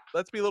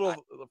 Let's be a little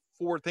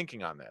forward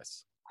thinking on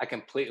this. I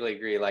completely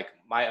agree. Like,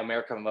 my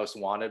America Most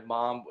Wanted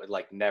mom would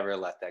like never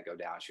let that go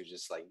down. She was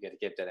just like, you got to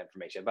get that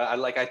information. But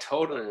I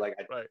totally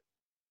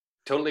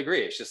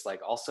agree. It's just like,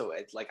 also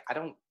it's like,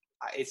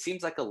 it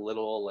seems like a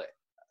little,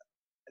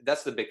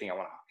 that's the big thing I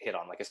want to hit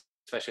on. Like,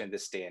 especially in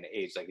this day and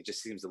age, like it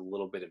just seems a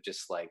little bit of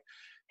just like,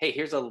 hey,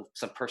 here's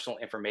some personal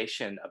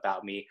information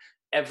about me.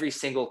 Every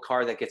single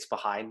car that gets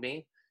behind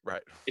me.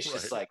 Right. It's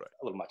just a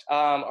little much.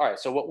 All right.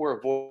 So what we're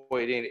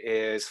avoiding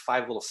is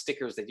 5 little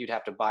stickers that you'd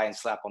have to buy and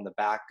slap on the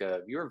back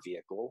of your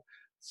vehicle.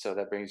 So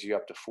that brings you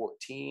up to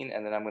 14.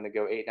 And then I'm going to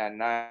go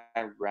 $8.99,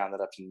 round that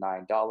up to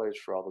 $9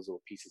 for all those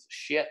little pieces of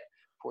shit.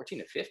 14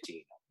 to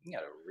 15. You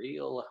got a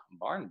real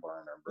barn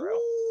burner, bro.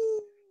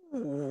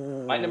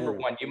 Ooh. My number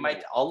 1,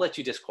 I'll let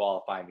you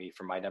disqualify me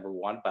for my number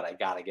 1, but I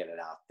got to get it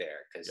out there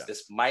because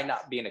this might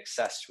not be an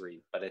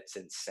accessory, but it's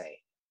insane.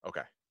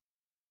 Okay.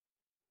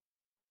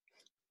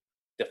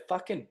 The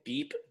fucking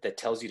beep that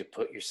tells you to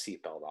put your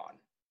seatbelt on.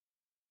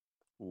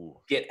 Ooh.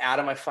 Get out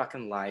of my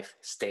fucking life.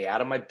 Stay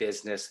out of my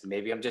business.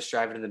 Maybe I'm just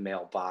driving to the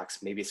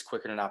mailbox. Maybe it's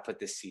quicker to not put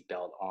this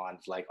seatbelt on.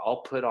 Like,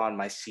 I'll put on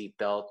my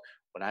seatbelt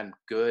when I'm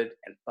good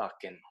and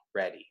fucking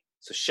ready.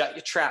 So shut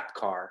your trap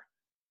car.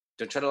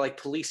 Don't try to like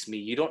police me.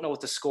 You don't know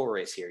what the score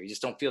is here. You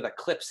just don't feel that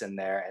clip's in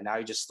there. And now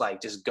you're just like,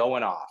 just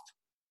going off.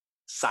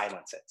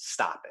 Silence it.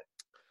 Stop it.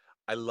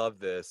 I love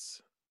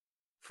this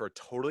for a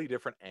totally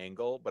different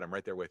angle, but I'm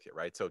right there with you,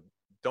 right? So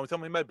don't tell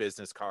me my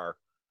business car.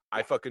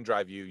 I fucking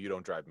drive you. You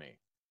don't drive me.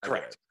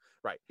 Correct.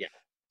 Right. Yeah.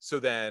 So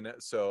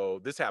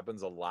this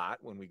happens a lot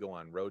when we go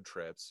on road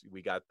trips.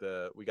 We got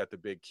the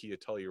big Kia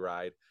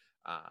Telluride,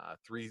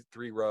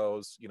 3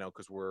 rows,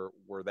 because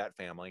we're that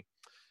family.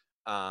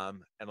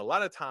 And a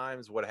lot of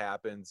times what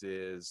happens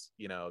is,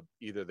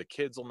 either the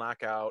kids will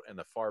knock out and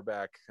the far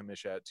back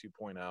Kamish at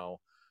 2.0.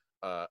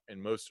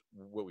 And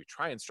what we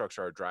try and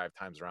structure our drive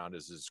times around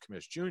is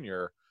Kamish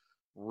Jr.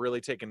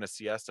 really taking a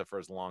siesta for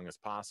as long as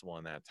possible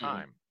in that time.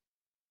 Mm-hmm.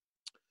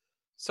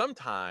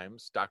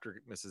 Sometimes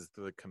Mrs.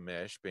 the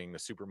Kamish, being the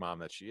super mom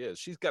that she is,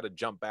 she's got to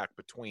jump back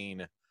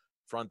between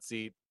front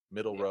seat,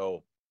 middle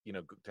row,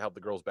 to help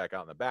the girls back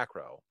out in the back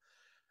row.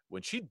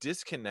 When she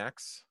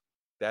disconnects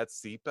that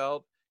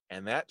seatbelt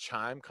and that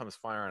chime comes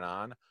firing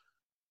on,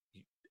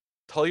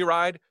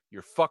 Telluride,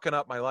 you're fucking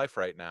up my life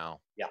right now.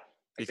 Yeah.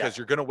 Because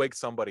you're going to wake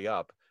somebody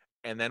up,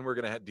 and then we're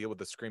going to deal with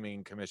the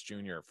screaming Kamish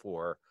Jr.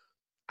 for,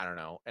 I don't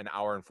know, an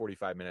hour and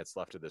 45 minutes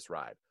left of this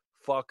ride.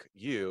 Fuck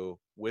you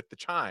with the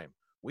chime.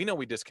 We know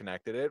we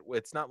disconnected it.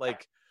 It's not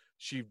like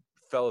she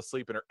fell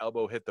asleep and her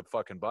elbow hit the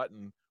fucking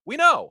button. We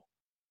know.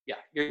 Yeah,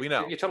 we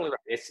know. You're totally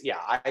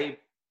right.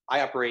 I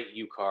operate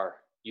you car.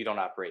 You don't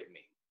operate me.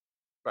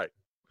 Right.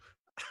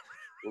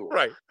 Ooh.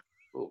 Right.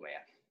 Oh man,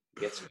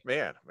 gets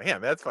me.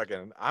 Man, that's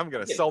fucking. I'm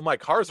gonna sell my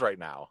cars right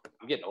now.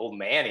 I'm getting old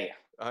manny.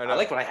 I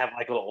like when I have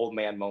like little old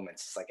man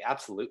moments. It's like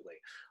absolutely.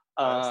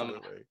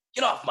 Absolutely.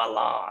 Get off my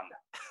lawn.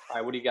 All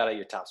right, what do you got at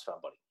your top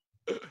spot,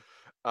 buddy?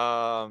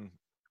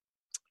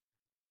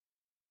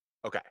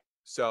 Okay,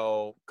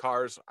 so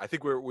cars. I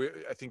think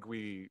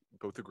we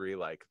both agree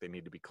like they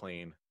need to be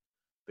clean.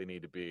 They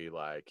need to be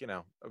like, you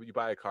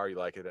buy a car, you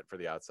like it for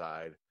the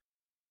outside.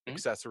 Mm-hmm.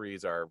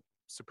 Accessories are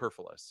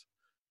superfluous.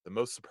 The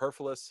most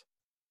superfluous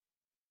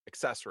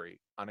accessory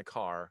on a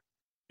car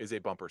is a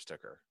bumper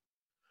sticker.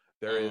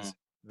 There is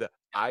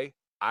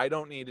I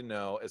don't need to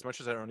know, as much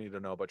as I don't need to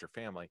know about your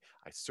family,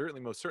 I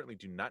most certainly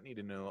do not need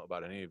to know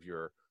about any of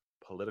your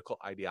political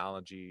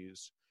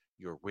ideologies,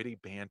 your witty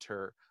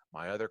banter.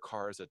 My other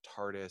car is a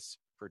TARDIS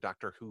for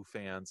Doctor Who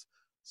fans.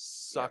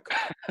 Suck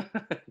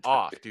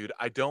off, dude.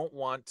 I don't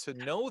want to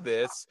know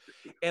this.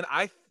 And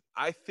I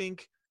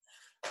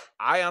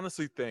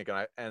honestly think,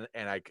 and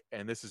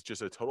this is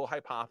just a total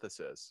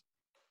hypothesis,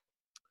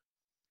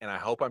 and I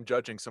hope I'm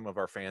judging some of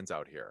our fans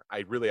out here.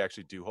 I really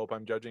actually do hope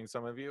I'm judging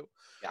some of you.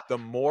 Yeah. The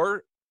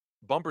more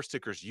bumper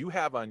stickers you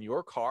have on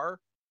your car,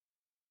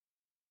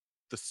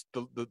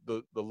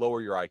 the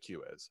lower your IQ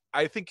is.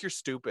 I think you're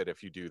stupid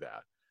if you do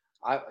that.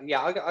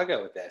 I'll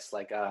go with this.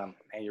 Like, and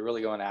you're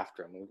really going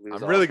after him.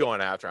 I'm really going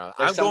after him.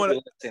 I'm going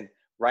to listen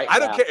right. I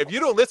don't care if you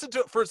don't listen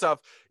to it. First off,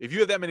 if you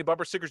have that many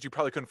bumper stickers, you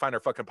probably couldn't find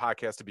our fucking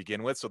podcast to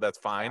begin with, so that's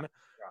fine.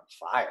 You're on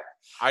fire.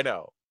 I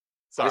know.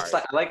 Sorry.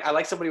 I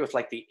like somebody with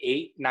like the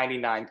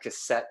 $8.99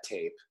 cassette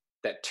tape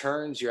that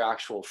turns your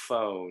actual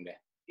phone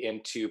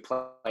into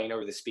playing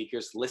over the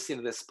speakers, listening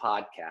to this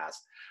podcast.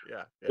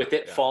 With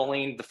it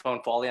falling, the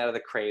phone falling out of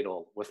the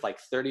cradle with like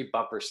 30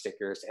 bumper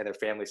stickers and their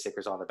family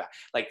stickers on the back.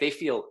 Like they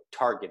feel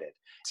targeted.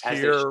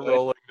 Tear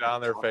rolling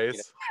down their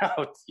face.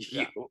 Then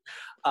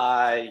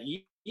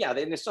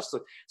it's just so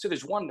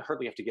there's one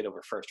hurdle you have to get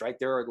over first, right?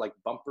 There are like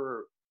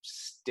bumper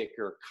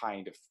sticker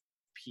kind of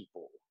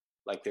people.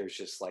 Like there's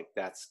just like,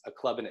 that's a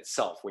club in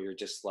itself where you're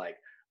just like,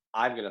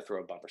 I'm going to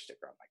throw a bumper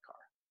sticker on my car.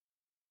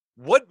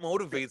 What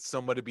motivates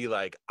someone to be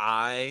like,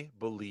 I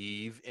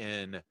believe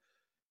in,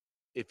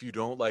 if you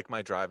don't like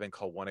my driving,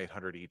 call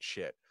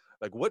 1-800-EAT-SHIT.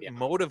 Like what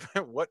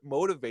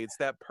motivates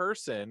that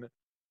person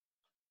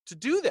to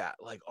do that?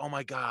 Like, oh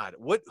my God,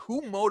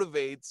 who's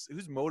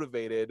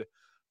motivated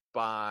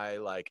by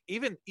like,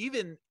 even,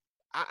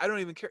 I don't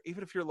even care.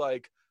 Even if you're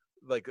like,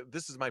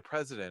 this is my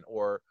president,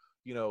 or,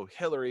 you know,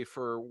 Hillary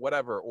for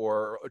whatever,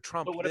 or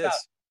Trump. What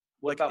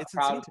about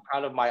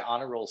proud of my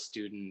honor roll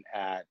student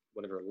at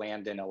whatever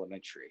Landon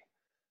Elementary?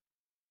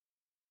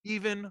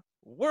 Even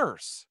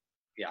worse.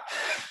 Yeah.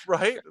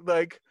 Right?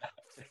 Like,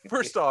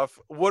 first off,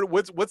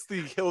 what's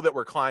the hill that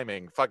we're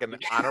climbing? Fucking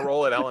honor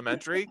roll at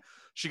elementary?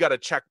 She got a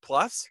check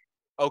plus?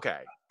 Okay,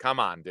 come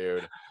on,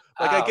 dude.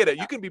 Like, I get it.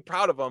 You can be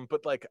proud of them,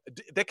 but like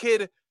that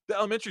kid, the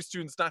elementary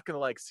student's not gonna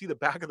like see the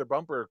back of their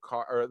bumper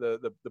car or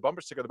the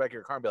bumper sticker on the back of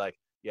your car and be like,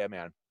 yeah,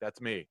 man,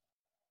 that's me.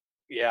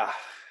 Yeah.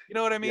 You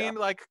know what I mean? Yeah.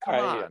 Like, come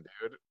on,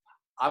 dude.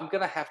 I'm going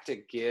to have to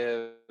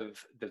give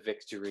the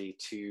victory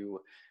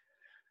to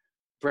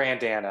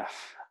Brandana.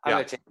 I'm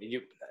going to take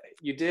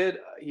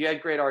you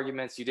had great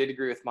arguments. You did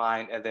agree with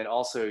mine. And then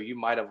also you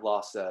might have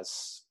lost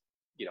us,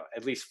 you know,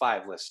 at least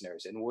 5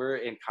 listeners, and we're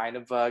in kind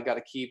of got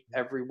to keep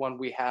everyone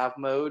we have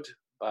mode.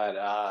 But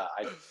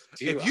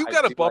if you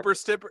got a bumper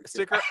sticker,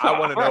 I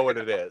want to know what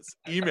it is.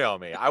 Email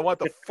me. I want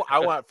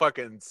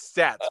fucking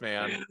stats,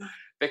 man.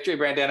 Victory,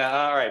 Brandana.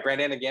 All right,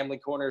 Brandana Gambling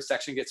Corner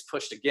section gets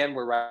pushed again.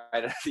 We're right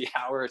at the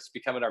hour. It's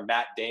becoming our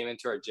Matt Damon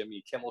to our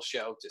Jimmy Kimmel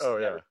show. Just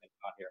everything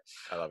on here.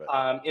 I love it.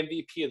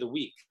 MVP of the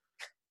week.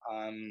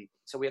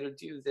 So we had to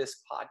do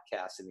this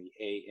podcast in the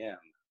AM,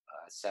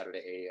 Saturday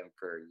AM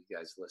for you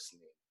guys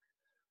listening.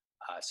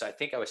 So I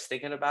think I was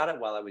thinking about it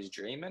while I was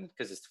dreaming,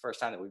 because it's the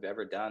first time that we've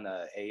ever done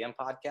a AM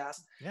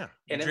podcast. Yeah.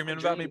 You dreaming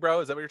about me,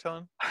 bro? Is that what you're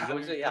telling?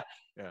 Yeah.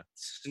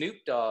 Snoop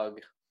Dogg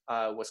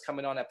was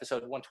coming on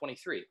episode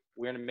 123.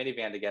 We were in a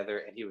minivan together,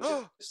 and he was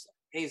just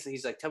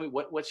he's like, tell me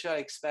what should I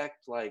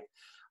expect? Like,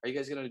 are you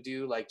guys going to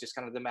do like just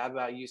kind of the Mad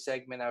About You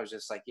segment? I was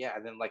just like, yeah.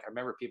 And then like, I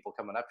remember people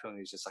coming up to him.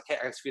 He was just like, hey,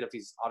 I got to speed up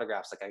these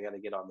autographs. Like I got to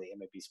get on the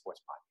MAB Sports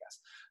podcast.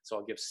 So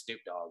I'll give Snoop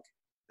Dogg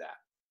that.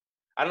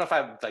 I don't know if I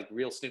have like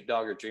real Snoop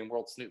Dogg or Dream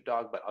World Snoop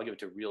Dogg, but I'll give it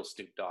to real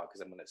Snoop Dogg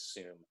because I'm going to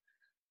assume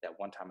that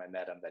one time I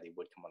met him that he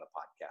would come on the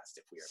podcast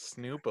if we are.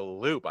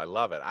 Snoop-a-loop. I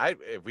love it.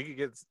 If we could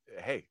get,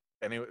 hey,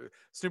 anyway,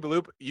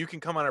 Snoop-a-loop, you can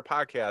come on our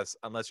podcast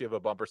unless you have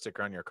a bumper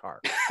sticker on your car.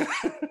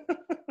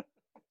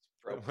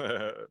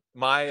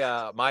 My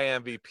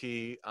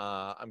MVP,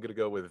 I'm going to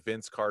go with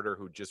Vince Carter,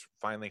 who just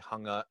finally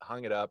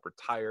hung it up,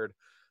 retired.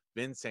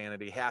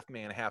 Vinsanity, half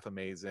man, half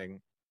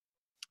amazing.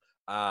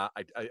 I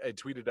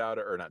tweeted out,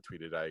 or not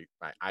tweeted, I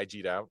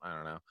IG'd out, I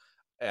don't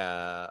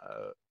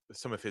know,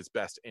 some of his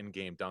best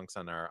in-game dunks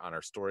on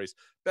our stories.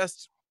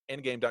 Best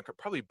in-game dunker,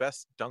 probably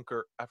best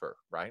dunker ever,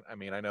 right? I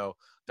mean, I know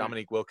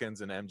Dominique Wilkins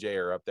and MJ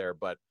are up there,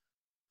 but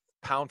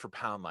pound for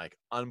pound, like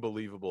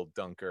unbelievable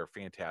dunker,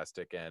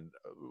 fantastic, and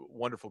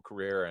wonderful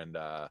career. And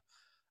I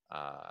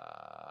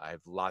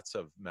have lots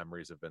of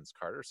memories of Vince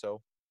Carter,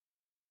 so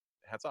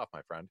hats off,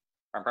 my friend.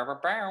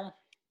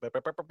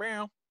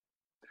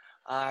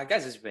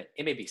 Guys, this has been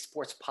MAB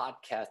Sports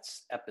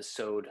Podcasts,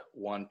 episode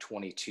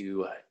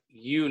 122.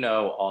 You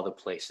know all the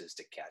places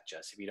to catch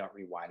us. If you don't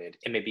rewind it,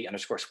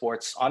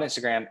 MAB_sports on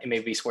Instagram,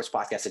 MAB Sports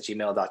Podcast at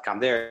gmail.com.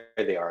 There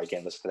they are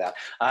again. Listen for that.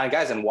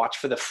 Guys, and watch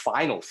for the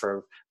final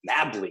for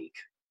Mab League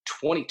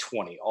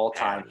 2020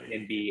 all-time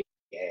NBA.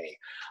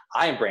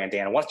 I am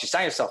Brandana. Why don't you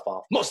sign yourself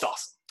off? Most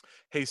awesome.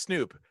 Hey,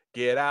 Snoop,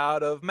 get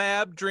out of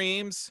Mab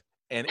dreams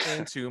and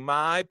into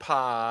my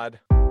pod.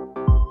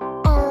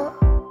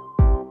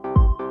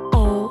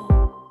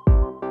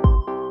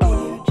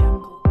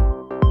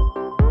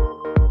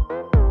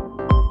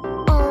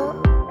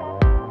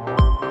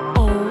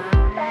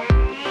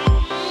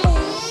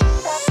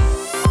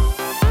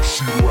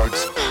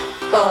 likes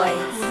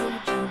boys,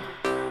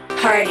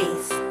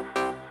 parties,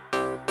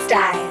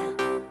 style,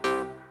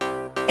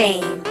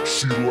 fame,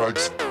 she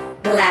likes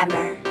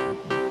glamour,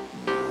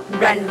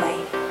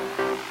 runway,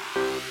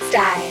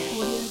 style,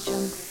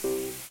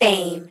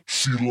 fame,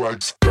 she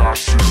likes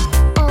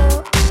fashion.